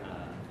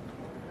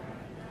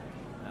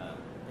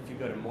 if you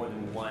go to more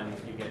than one,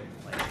 you get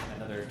like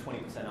another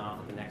 20% off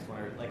at the next one.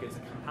 Or, like it's a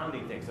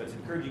compounding thing, so it's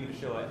encouraging you to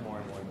show it more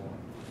and more and more.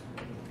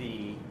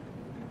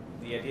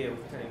 The idea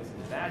with turning this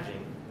into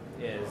badging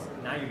is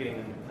now you're getting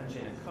them to punch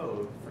in a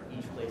code for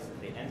each place that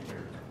they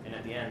enter, and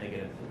at the end they get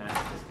a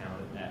massive discount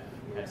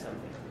at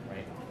something,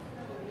 right?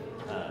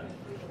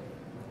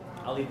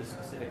 I'll leave the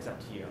specifics up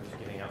to you. I'm just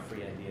giving out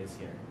free ideas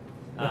here.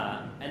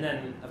 And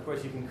then, of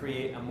course, you can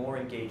create a more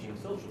engaging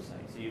social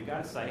site. So you've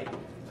got a site,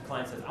 the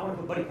client says, I want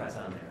to put BuddyPress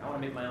on there. I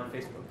want to make my own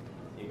Facebook.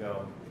 You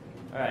go,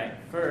 all right,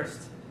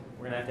 first,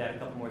 we're going to have to add a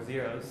couple more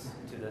zeros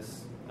to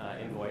this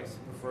invoice,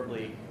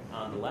 preferably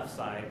on the left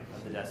side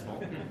of the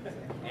decimal.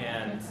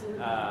 And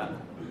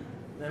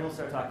then we'll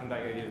start talking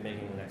about your idea of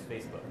making the next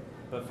Facebook.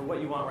 But for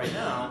what you want right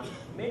now,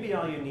 maybe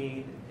all you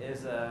need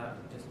is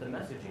just the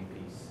messaging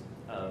piece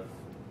of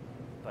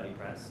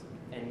BuddyPress.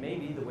 And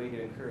maybe the way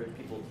to encourage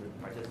people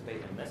to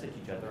participate and message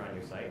each other on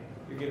your site,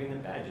 you're giving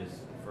them badges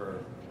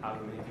for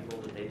however many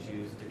people that they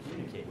choose to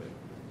communicate with.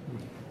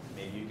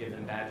 Maybe you give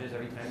them badges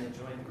every time they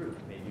join the group.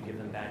 Maybe you give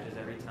them badges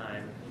every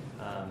time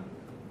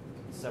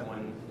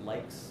someone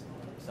likes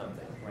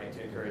something, right?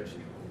 To encourage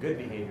good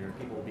behavior,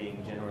 people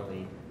being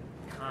generally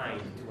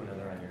kind to one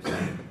another on your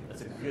site.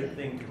 That's a good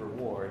thing to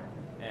reward,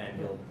 and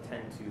you'll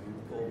tend to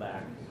pull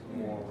back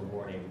more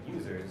rewarding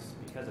users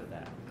because of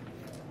that.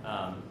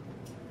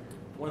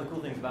 One of the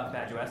cool things about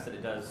BadgeOS that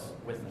it does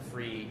with the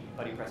free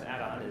BuddyPress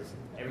add-on is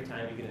every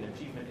time you get an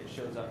achievement, it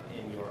shows up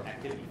in your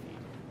activity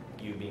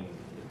feed, you being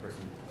the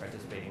person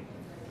participating.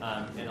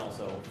 And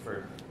also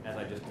for, as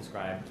I just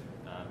described,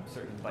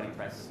 certain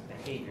BuddyPress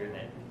behavior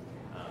that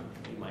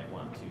you might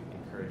want to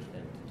encourage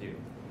them to do.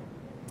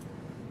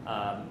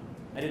 I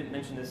didn't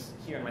mention this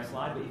here on my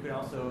slide, but you could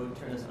also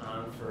turn this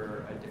on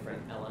for a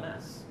different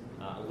LMS,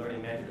 a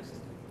learning management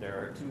system. There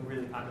are two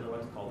really popular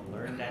ones called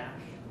LearnDash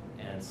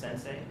and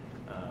Sensei.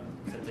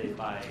 Sensei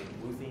by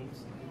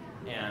WooThemes,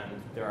 and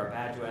there are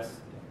BadgeOS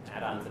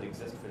add-ons that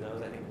exist for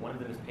those. I think one of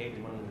them is paid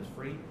and one of them is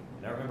free.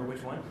 I don't remember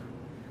which one.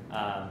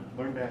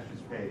 LearnDash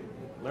is paid.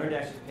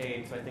 LearnDash is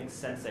paid, so I think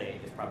Sensei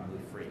is probably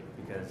free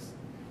because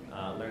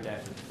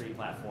LearnDash is a free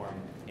platform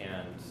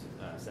and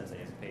Sensei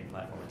is a paid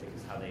platform. I think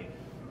is how they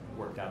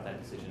worked out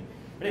that decision.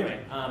 But anyway,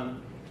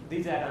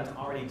 these add-ons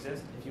already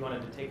exist. If you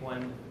wanted to take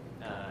one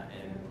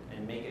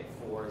and make it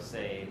for,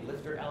 say,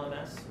 Lifter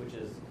LMS, which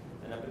is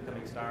an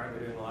up-and-coming star,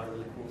 they're doing a lot of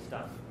really cool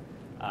stuff.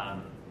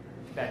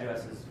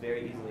 BadgeOS is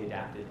very easily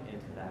adapted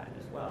into that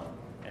as well.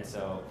 And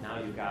so now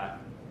you've got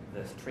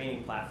this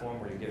training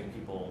platform where you're giving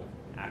people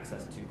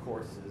access to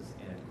courses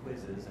and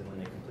quizzes, and when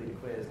they complete a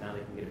quiz, now they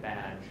can get a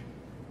badge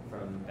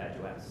from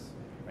BadgeOS,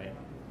 right?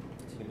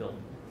 So you can build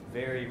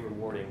very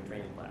rewarding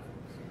training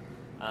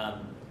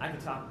platforms. I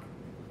could talk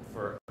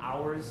for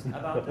hours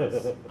about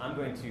this. I'm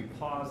going to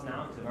pause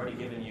now because I've already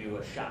given you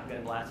a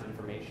shotgun blast of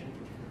information.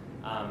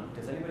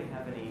 Does anybody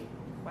have any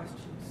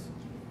questions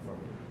for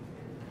me?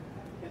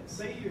 Yeah,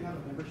 say you have a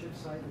membership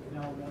site with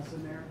an LMS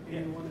in there,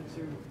 and you wanted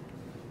to,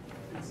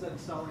 instead of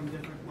selling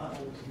different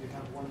levels, you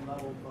have one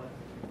level, but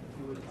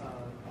you would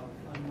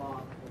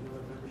unlock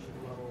another membership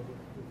level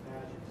with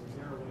badges. Is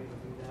there a way to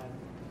do that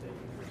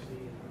you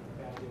foresee in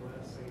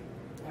BadgeOS? Say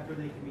after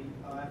they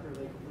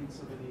complete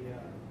so many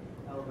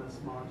LMS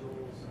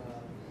modules,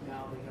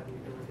 now they have the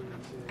ability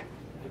to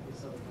get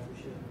this other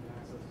membership and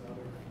access to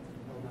other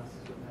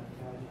LMSs with that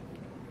badge.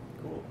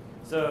 Cool.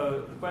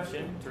 So the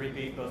question, to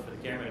repeat both for the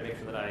camera to make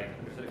sure that I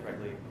understood it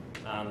correctly,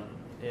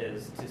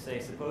 is to say,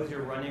 suppose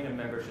you're running a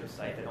membership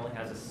site that only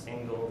has a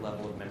single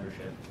level of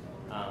membership.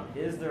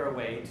 Is there a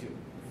way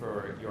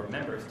for your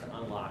members to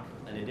unlock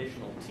an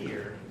additional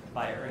tier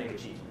by earning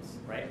achievements,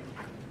 right?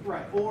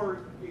 Right,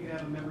 or you can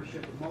have a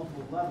membership with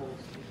multiple levels.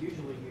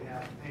 Usually you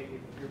have, hey,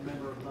 if you're a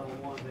member of level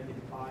 1, then you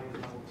can buy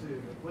in level 2.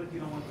 But what if you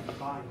don't want them to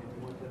buy in?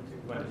 You want them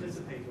to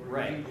participate or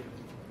engage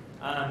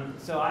in?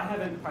 So I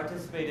haven't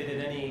participated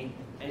in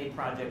any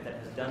project that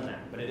has done that,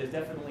 but it is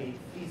definitely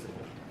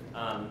feasible.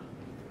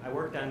 I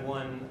worked on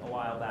one a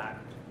while back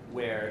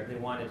where they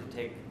wanted to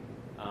take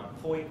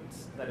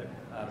points that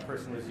a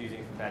person was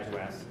using from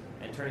BadgeOS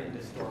and turn it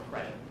into store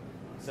credit.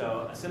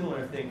 So a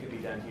similar thing could be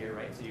done here,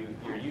 right? So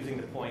you're using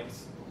the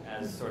points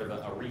as sort of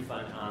a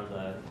refund on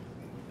the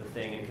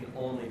thing, and it can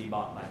only be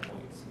bought by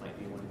points. Might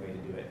be one way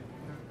to do it.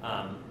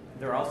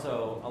 There are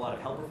also a lot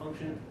of helper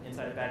functions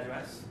inside of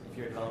BadgeOS. If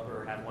you're a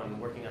developer or have one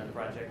working on the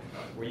project,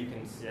 where you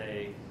can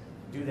say,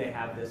 do they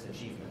have this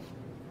achievement?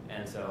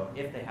 And so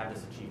if they have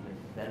this achievement,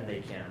 then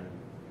they can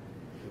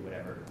do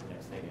whatever the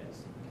next thing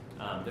is.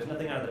 There's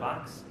nothing out of the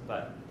box,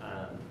 but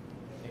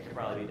it could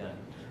probably be done.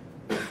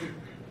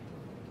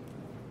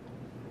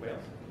 What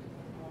else?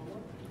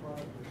 What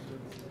product or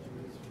service did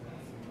you use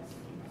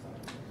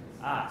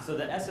for that? So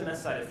the SMS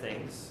side of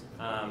things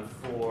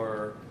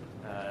for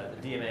the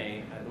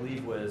DMA, I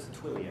believe, was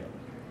Twilio.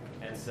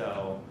 And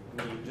so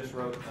we just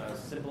wrote a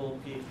simple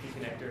PHP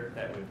connector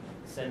that would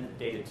send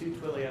data to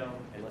Twilio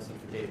and listen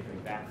for data coming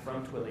back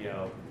from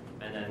Twilio,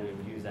 and then we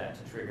would use that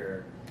to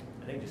trigger,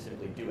 I think, just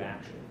simply do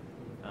action.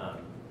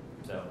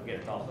 So again,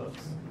 it's all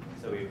hooks.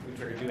 So we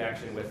trigger do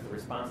action with the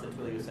response that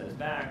Twilio sent us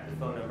back, the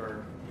phone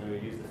number, and we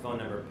would use the phone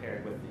number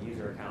paired with the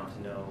user account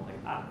to know,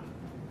 like,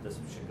 this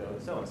should go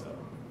to so-and-so.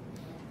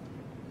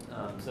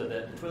 So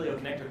the Twilio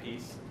connector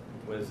piece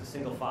was a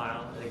single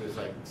file. I think it was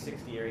like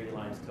 60 or 80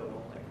 lines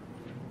total, like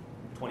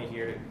 20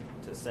 here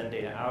to send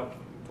data out,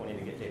 20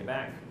 to get data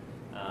back,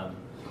 and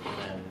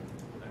then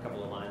a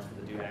couple of lines for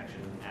the do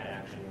action, add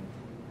action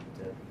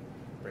to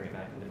bring it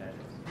back into Metrics.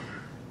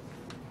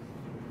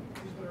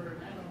 Is there an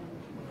add-on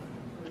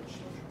to encourage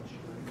social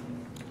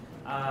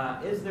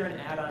sharing? Is there an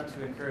add-on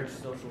to encourage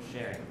social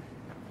sharing?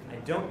 I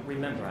don't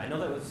remember. I know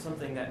that was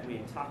something that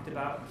we talked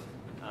about.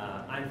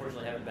 I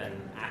unfortunately haven't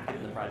been active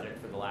in the project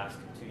for the last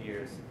 2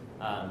 years.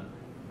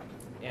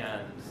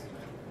 And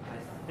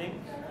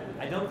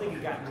I don't think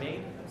it got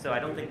made, so I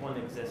don't think one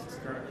exists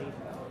currently.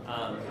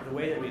 The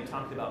way that we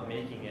talked about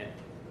making it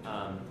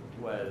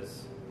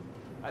was,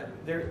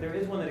 there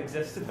is one that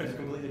exists, but it's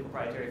completely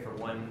proprietary for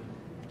one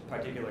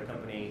particular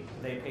company.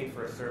 They paid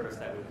for a service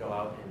that would go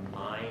out and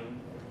mine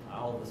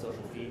all of the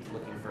social feeds,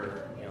 looking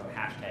for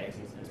hashtags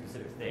and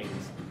specific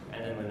things,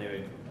 and then when they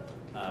would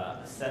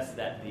assess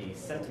that the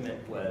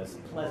sentiment was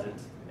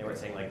pleasant, they weren't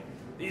saying like,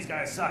 these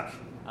guys suck,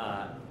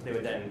 they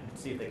would then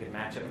see if they could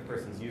match up a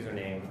person's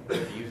username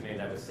with the username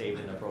that was saved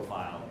in their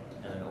profile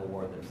and then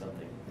award them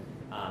something.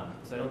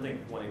 So I don't think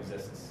one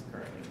exists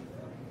currently.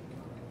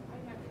 I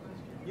have a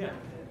question. Yeah.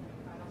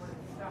 I don't want to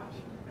stop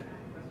you, but I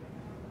have a question.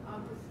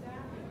 The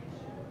staffing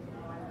issue in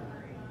the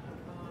library,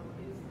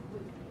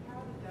 how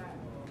did that,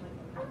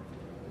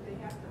 did they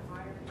have to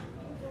hire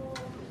people?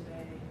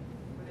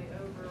 Were they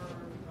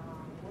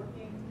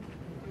overworking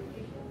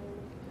people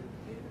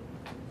to do?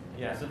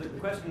 Yeah, so the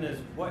question is,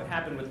 what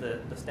happened with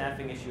the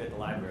staffing issue at the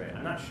library?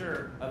 I'm not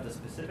sure of the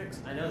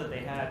specifics. I know that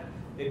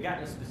they'd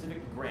gotten a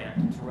specific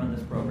grant to run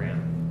this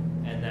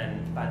program, and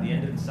then by the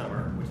end of the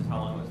summer, which is how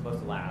long it was supposed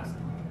to last,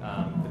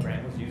 the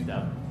grant was used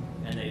up,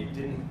 and they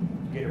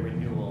didn't get a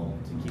renewal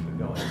to keep it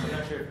going. So I'm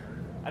not sure.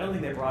 I don't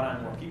think they brought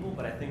on more people,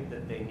 but I think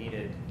that they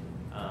needed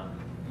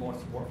more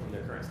support from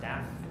their current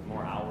staff,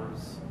 more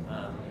hours,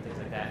 and things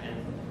like that,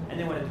 and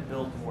they wanted to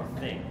build more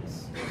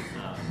things.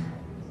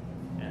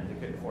 And they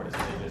couldn't afford it, so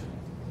they just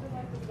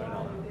put it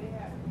all out.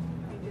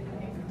 Did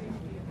they increase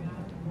the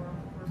amount of work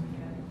a person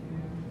had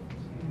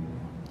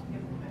to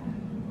implement?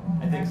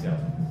 I think so.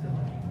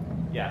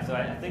 Yeah, so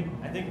I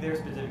think their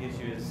specific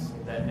issue is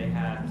that they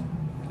had,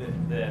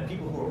 the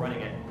people who were running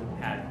it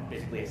had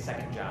basically a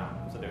second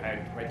job. So they're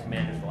hired right to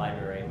manage the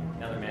library,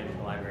 now they're managing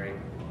the library,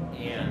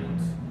 and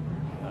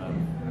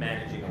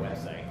managing a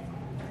website.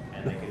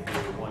 And they could do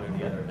one or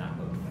the other, not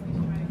both.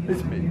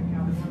 It's me.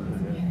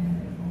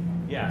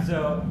 Yeah,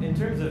 so in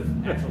terms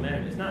of actual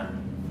management, it's not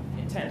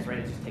intense, right?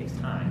 It just takes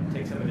time. It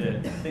takes somebody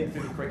to think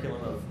through the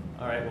curriculum of,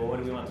 all right, well, what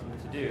do we want them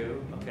to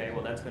do? Okay,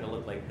 well, that's going to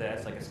look like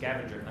this. Like a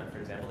scavenger hunt, for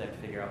example, they have to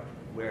figure out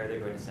where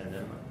they're going to send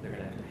them. They're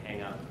going to have to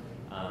hang up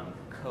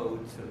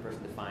codes for the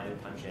person to find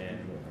and punch in.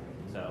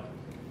 So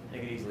they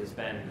could easily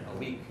spend a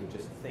week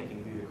just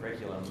thinking through the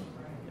curriculum.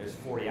 There's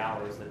 40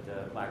 hours that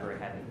the library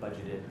hadn't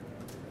budgeted.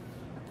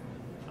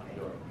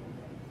 Outdoor.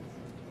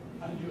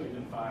 How did you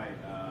identify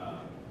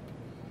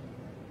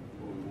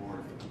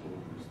rewards that people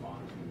would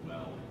respond to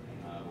well,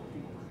 or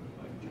people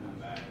were like giving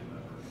back,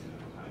 whatever?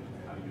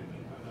 How do you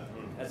identify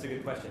that? That's a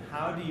good question.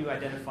 How do you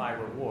identify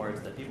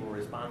rewards that people will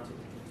respond to?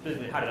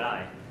 Specifically, how did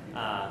I?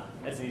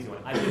 That's an easy one.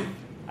 I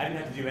didn't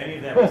have to do any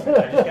of that research.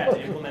 I just got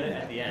to implement it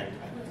at the end.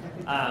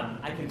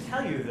 I can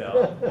tell you,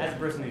 though, as a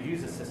person who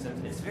uses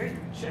systems, it's very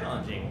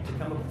challenging to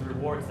come up with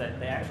rewards that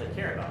they actually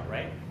care about,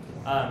 right?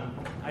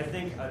 I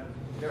think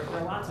there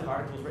are lots of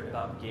articles written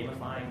about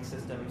gamifying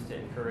systems to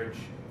encourage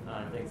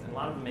things, and a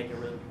lot of them make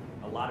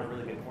a lot of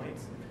really good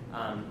points.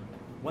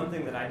 One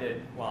thing that I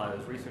did while I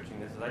was researching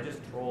this is I just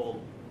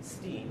trolled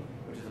Steam,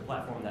 which is a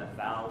platform that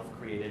Valve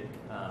created,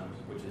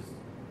 which is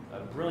a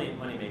brilliant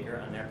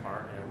moneymaker on their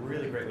part and a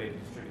really great way to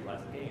distribute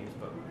lots of games.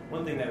 But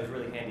one thing that was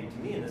really handy to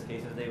me in this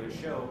case is they would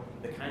show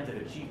the kinds of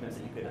achievements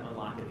that you could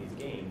unlock in these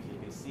games. You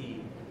could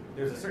see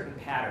there's a certain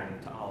pattern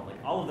to all.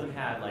 Like all of them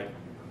had like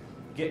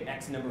get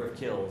X number of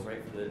kills,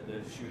 right, for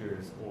the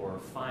shooters, or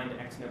find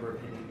X number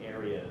of hidden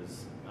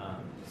areas.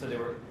 So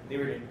they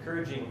were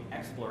encouraging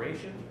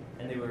exploration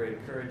and they were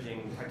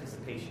encouraging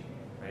participation,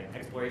 right?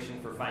 Exploration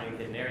for finding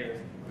hidden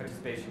areas,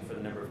 participation for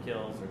the number of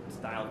kills or the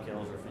style of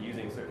kills or for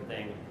using a certain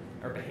thing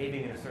or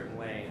behaving in a certain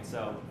way. And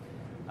so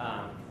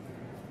I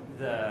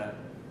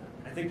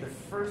think the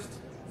first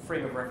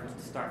frame of reference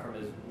to start from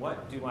is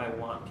what do I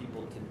want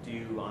people to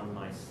do on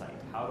my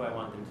site? How do I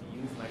want them to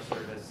use my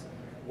service?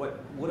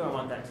 what do I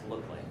want that to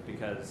look like?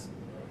 Because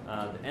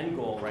the end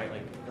goal, right?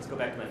 Like, let's go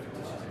back to my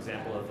fictitious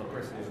example of a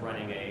person who's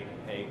running a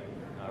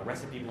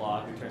recipe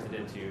blog who turns it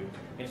into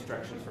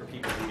instructions for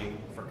people leaving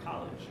for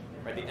college.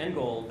 Right? The end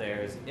goal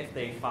there is if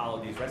they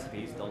follow these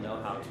recipes, they'll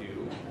know how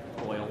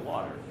to boil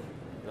water.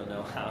 They'll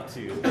know how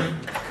to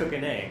cook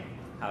an egg,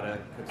 how to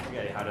cook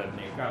spaghetti, how to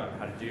make garlic,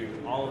 how to do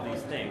all of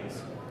these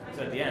things.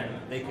 So at the end,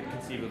 they could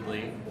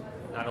conceivably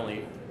not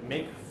only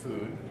make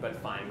food, but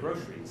find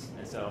groceries.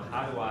 And so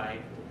how do I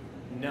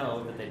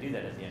know that they do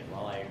that at the end?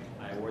 Well, I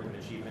award them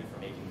achievement for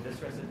making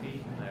this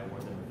recipe, and I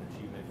award them an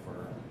achievement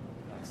for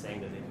saying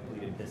that they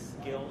completed this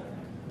skill.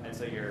 And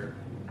so your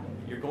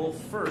goal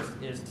first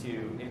is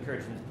to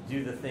encourage them to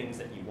do the things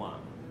that you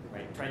want.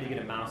 Right? Trying to get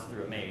a mouse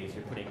through a maze,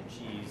 you're putting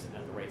cheese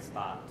at the right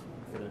spot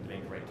for them to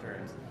make the right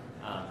turns.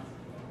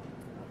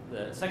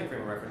 The second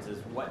frame of reference is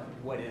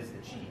what is the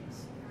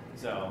cheese?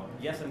 So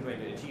yes, I'm going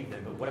to achieve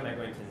them, but what am I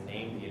going to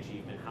name the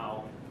achievement?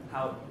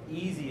 How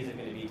easy is it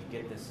going to be to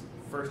get this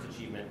first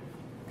achievement?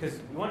 Because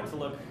we want it to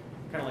look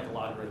kind of like a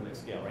logarithmic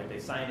scale, right? They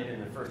sign it in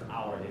the first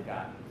hour, they've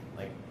got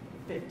like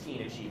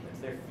 15 achievements.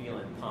 They're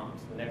feeling pumped.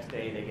 The next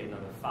day they get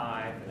another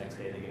 5. The next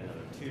day they get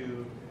another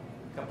 2.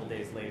 A couple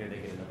days later they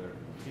get another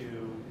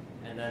 2.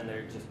 And then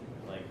they're just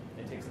like,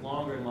 it takes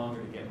longer and longer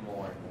to get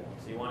more and more.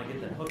 So you want to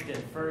get them hooked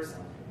in first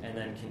and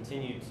then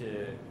continue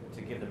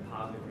to give them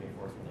positive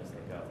reinforcement as they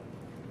go.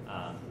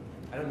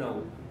 I don't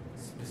know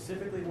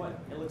specifically what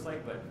it looks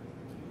like, but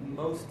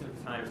most of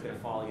the time it's going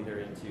to fall either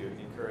into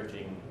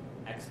encouraging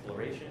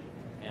exploration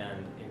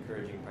and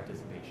encouraging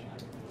participation.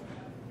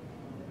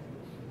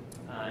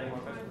 Any more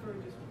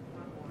questions?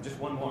 Just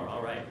one more,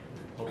 all right.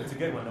 Hope it's a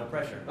good one, no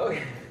pressure.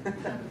 Okay.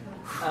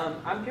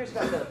 I'm curious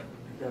about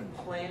the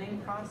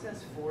planning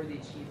process for the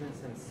achievements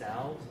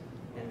themselves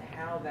and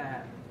how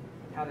that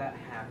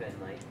happened.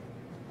 Like,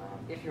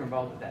 if you're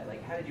involved with that,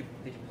 like, how did you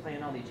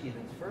plan all the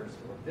achievements first,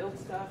 or build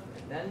stuff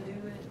and then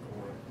do it,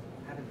 or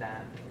how did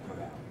that come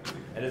about?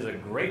 That is a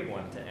great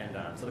one to end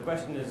on. So the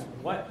question is,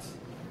 what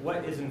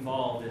is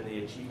involved in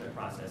the achievement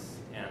process,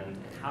 and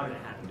how did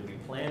it happen? Do we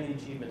plan the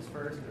achievements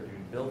first, or do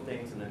we build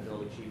things and then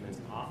build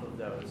achievements off of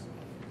those?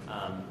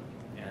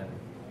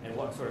 And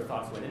what sort of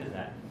thoughts went into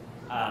that?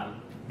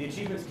 The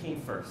achievements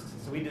came first.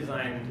 So we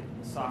designed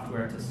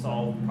software to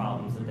solve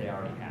problems that they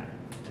already had.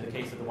 In the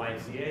case of the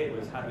YMCA, it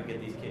was how do we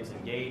get these kids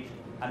engaged?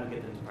 How do we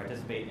get them to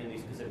participate in these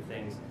specific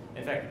things?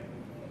 In fact,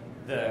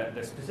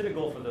 the specific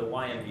goal for the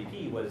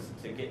YMVP was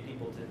to get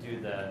people to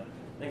do the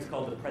things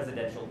called the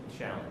presidential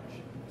challenge.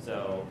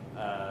 So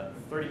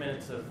 30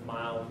 minutes of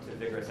mild to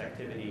vigorous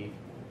activity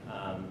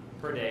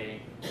per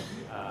day,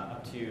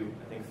 up to,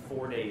 I think,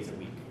 4 days a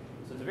week.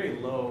 So it's a very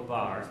low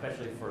bar,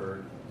 especially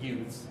for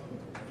youths.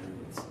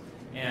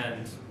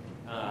 And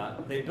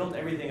they built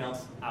everything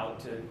else out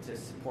to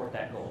support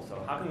that goal.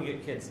 So how can we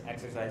get kids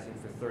exercising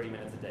for 30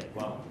 minutes a day?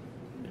 Well,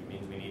 it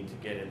means we need to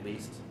get at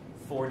least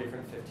 4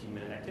 different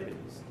 15-minute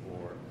activities,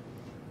 or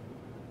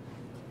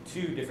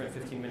 2 different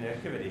 15-minute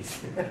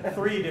activities,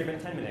 3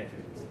 different 10-minute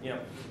activities, you know,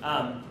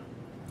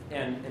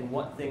 and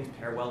what things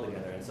pair well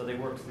together. And so they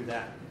worked through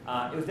that.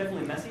 It was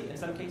definitely messy in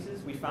some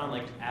cases. We found,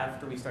 like,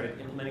 after we started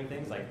implementing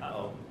things, like,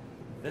 uh-oh,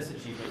 this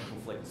achievement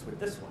conflicts with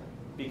this one.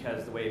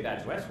 Because the way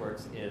Badge OS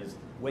works is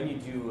when you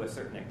do a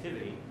certain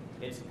activity,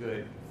 it's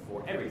good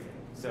for everything.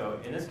 So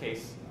in this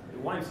case, the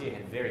YMCA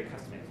had very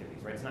custom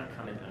activities, right? It's not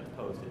comment on its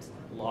post, it's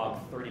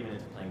log 30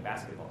 minutes of playing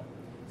basketball.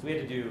 So we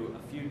had to do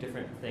a few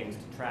different things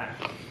to track.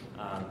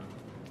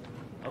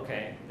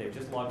 Okay, they've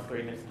just logged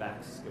 30 minutes of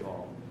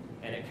basketball,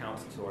 and it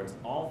counts towards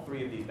all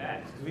 3 of these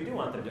badges. Because we do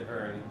want them to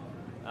earn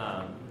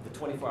the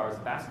 24 hours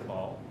of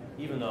basketball,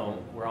 even though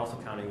we're also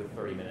counting the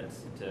 30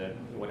 minutes to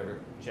whatever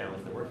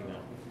challenge they're working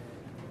on.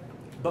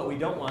 But we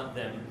don't want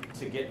them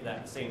to get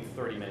that same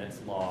 30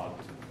 minutes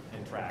logged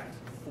and tracked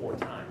 4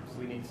 times. So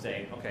we need to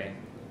say, okay,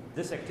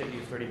 this activity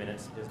of 30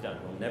 minutes is done.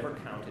 We'll never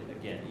count it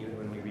again, even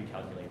when we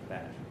recalculate the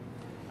badge.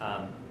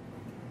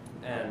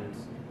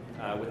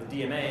 With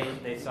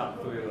DMA, they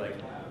thought through, like,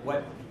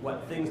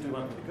 what things do we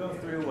want them to go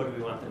through? What do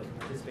we want them to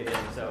participate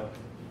in? So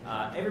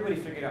everybody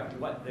figured out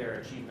what their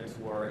achievements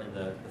were in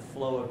the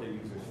flow of their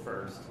users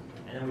first,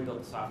 and then we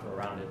built the software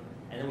around it.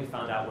 And then we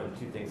found out where the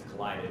 2 things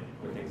collided,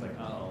 where things like,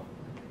 uh-oh,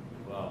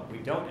 well, we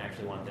don't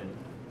actually want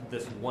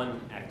this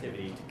one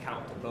activity to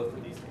count to both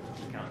of these things. It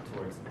should count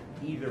towards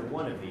either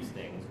one of these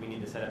things. We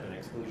need to set up an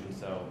exclusion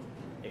so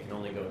it can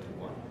only go to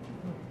one.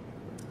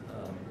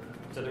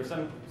 So there's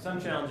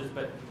some challenges,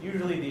 but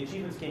usually the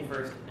achievements came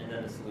first, and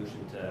then the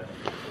solution to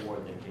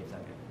award them came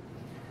second.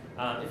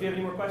 If you have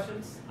any more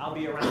questions, I'll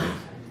be around.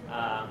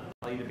 I'll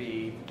either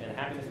be in a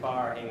happiness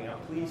bar or hanging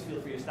out. Please feel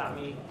free to stop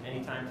me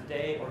anytime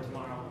today or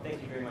tomorrow.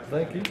 Thank you very much.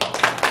 Thank you.